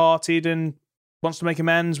 kind-hearted and wants to make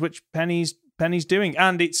amends, which Penny's doing.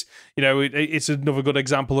 And it's, it's another good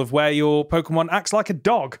example of where your Pokemon acts like a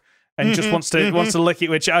dog. and just wants to lick it,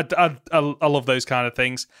 which I love those kind of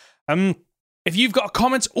things. If you've got a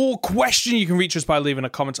comment or question, you can reach us by leaving a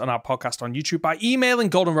comment on our podcast on YouTube, by emailing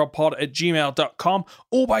goldenrodpod@gmail.com,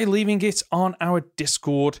 or by leaving it on our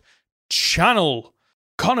Discord channel.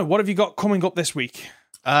 Connor, what have you got coming up this week?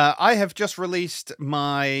 I have just released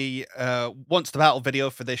my Once the Battle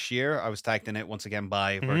video for this year. I was tagged in it once again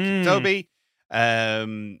by Toby.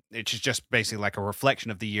 Which is just basically like a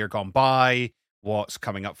reflection of the year gone by, what's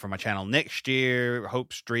coming up for my channel next year,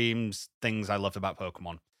 hopes, dreams, things I loved about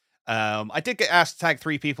Pokemon. I did get asked to tag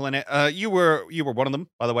 3 people in it. You were one of them,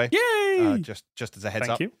 by the way. Yay! Just as a heads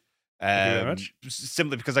up. Thank you. Thank you very much.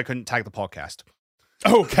 Simply because I couldn't tag the podcast.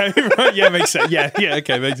 Okay, right. Yeah, makes sense. Yeah,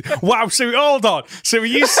 okay. Makes sense. Wow, so hold on. So are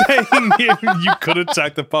you saying you couldn't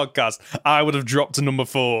tag the podcast? I would have dropped to number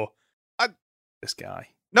 4. This guy.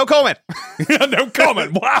 No comment. No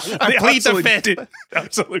comment. Wow. I plead the 5th.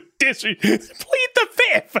 Absolute disrespect. Plead the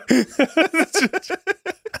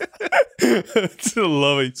 5th.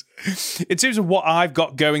 Love it. In terms of what I've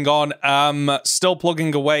got going on, still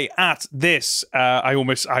plugging away at this. I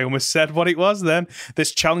almost said what it was then.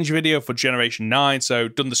 This challenge video for Generation 9. So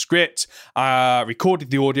done the script, recorded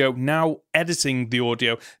the audio, now editing the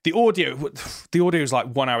audio. The audio is like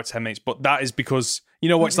 1 hour 10 minutes, but that is because you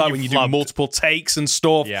know what it's like when you do multiple takes and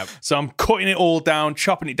stuff. Yep. So I'm cutting it all down,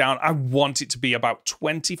 chopping it down. I want it to be about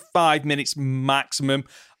 25 minutes maximum,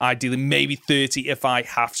 ideally maybe 30 if I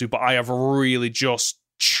have to, but I have really just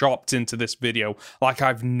chopped into this video like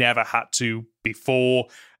I've never had to before.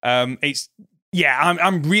 I'm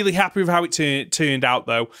really happy with how it turned out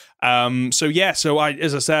though. So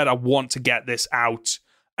as I said, I want to get this out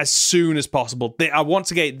as soon as possible. I want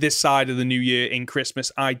to get it this side of the new year in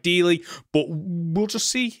Christmas, ideally, but we'll just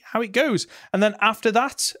see how it goes. And then after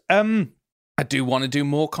that, I do want to do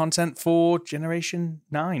more content for Generation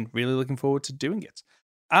 9. Really looking forward to doing it.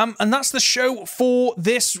 And that's the show for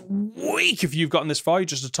this week. If you've gotten this far, you're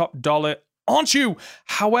just a top dollar, aren't you?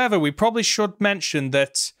 However, we probably should mention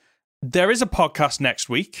that there is a podcast next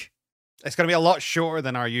week. It's going to be a lot shorter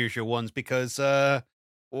than our usual ones because we're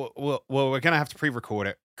going to have to pre-record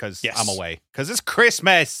it because I'm away. Because it's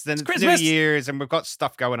Christmas and it's New Year's and we've got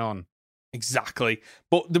stuff going on. Exactly.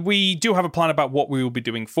 But we do have a plan about what we will be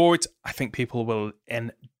doing for it. I think people will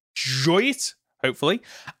enjoy it, hopefully.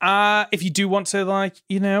 If you do want to,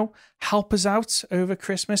 help us out over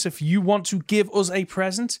Christmas, if you want to give us a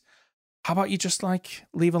present, how about you just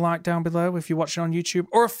leave a like down below if you're watching on YouTube,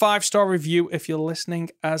 or a 5-star review if you're listening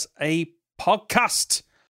as a podcast.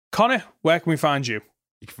 Connor, where can we find you?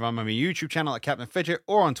 You can find me on my YouTube channel at Captain Fidget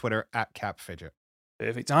or on Twitter at CapFidget.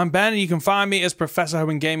 Perfect. I'm Ben, and you can find me as Professor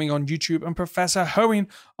Hoenn Gaming on YouTube and Professor Hoenn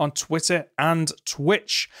on Twitter and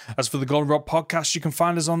Twitch. As for the Goldenrod Podcast, you can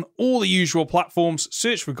find us on all the usual platforms.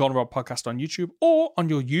 Search for Goldenrod Podcast on YouTube or on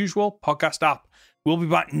your usual podcast app. We'll be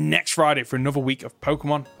back next Friday for another week of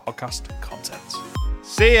Pokemon podcast content.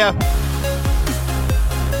 See ya!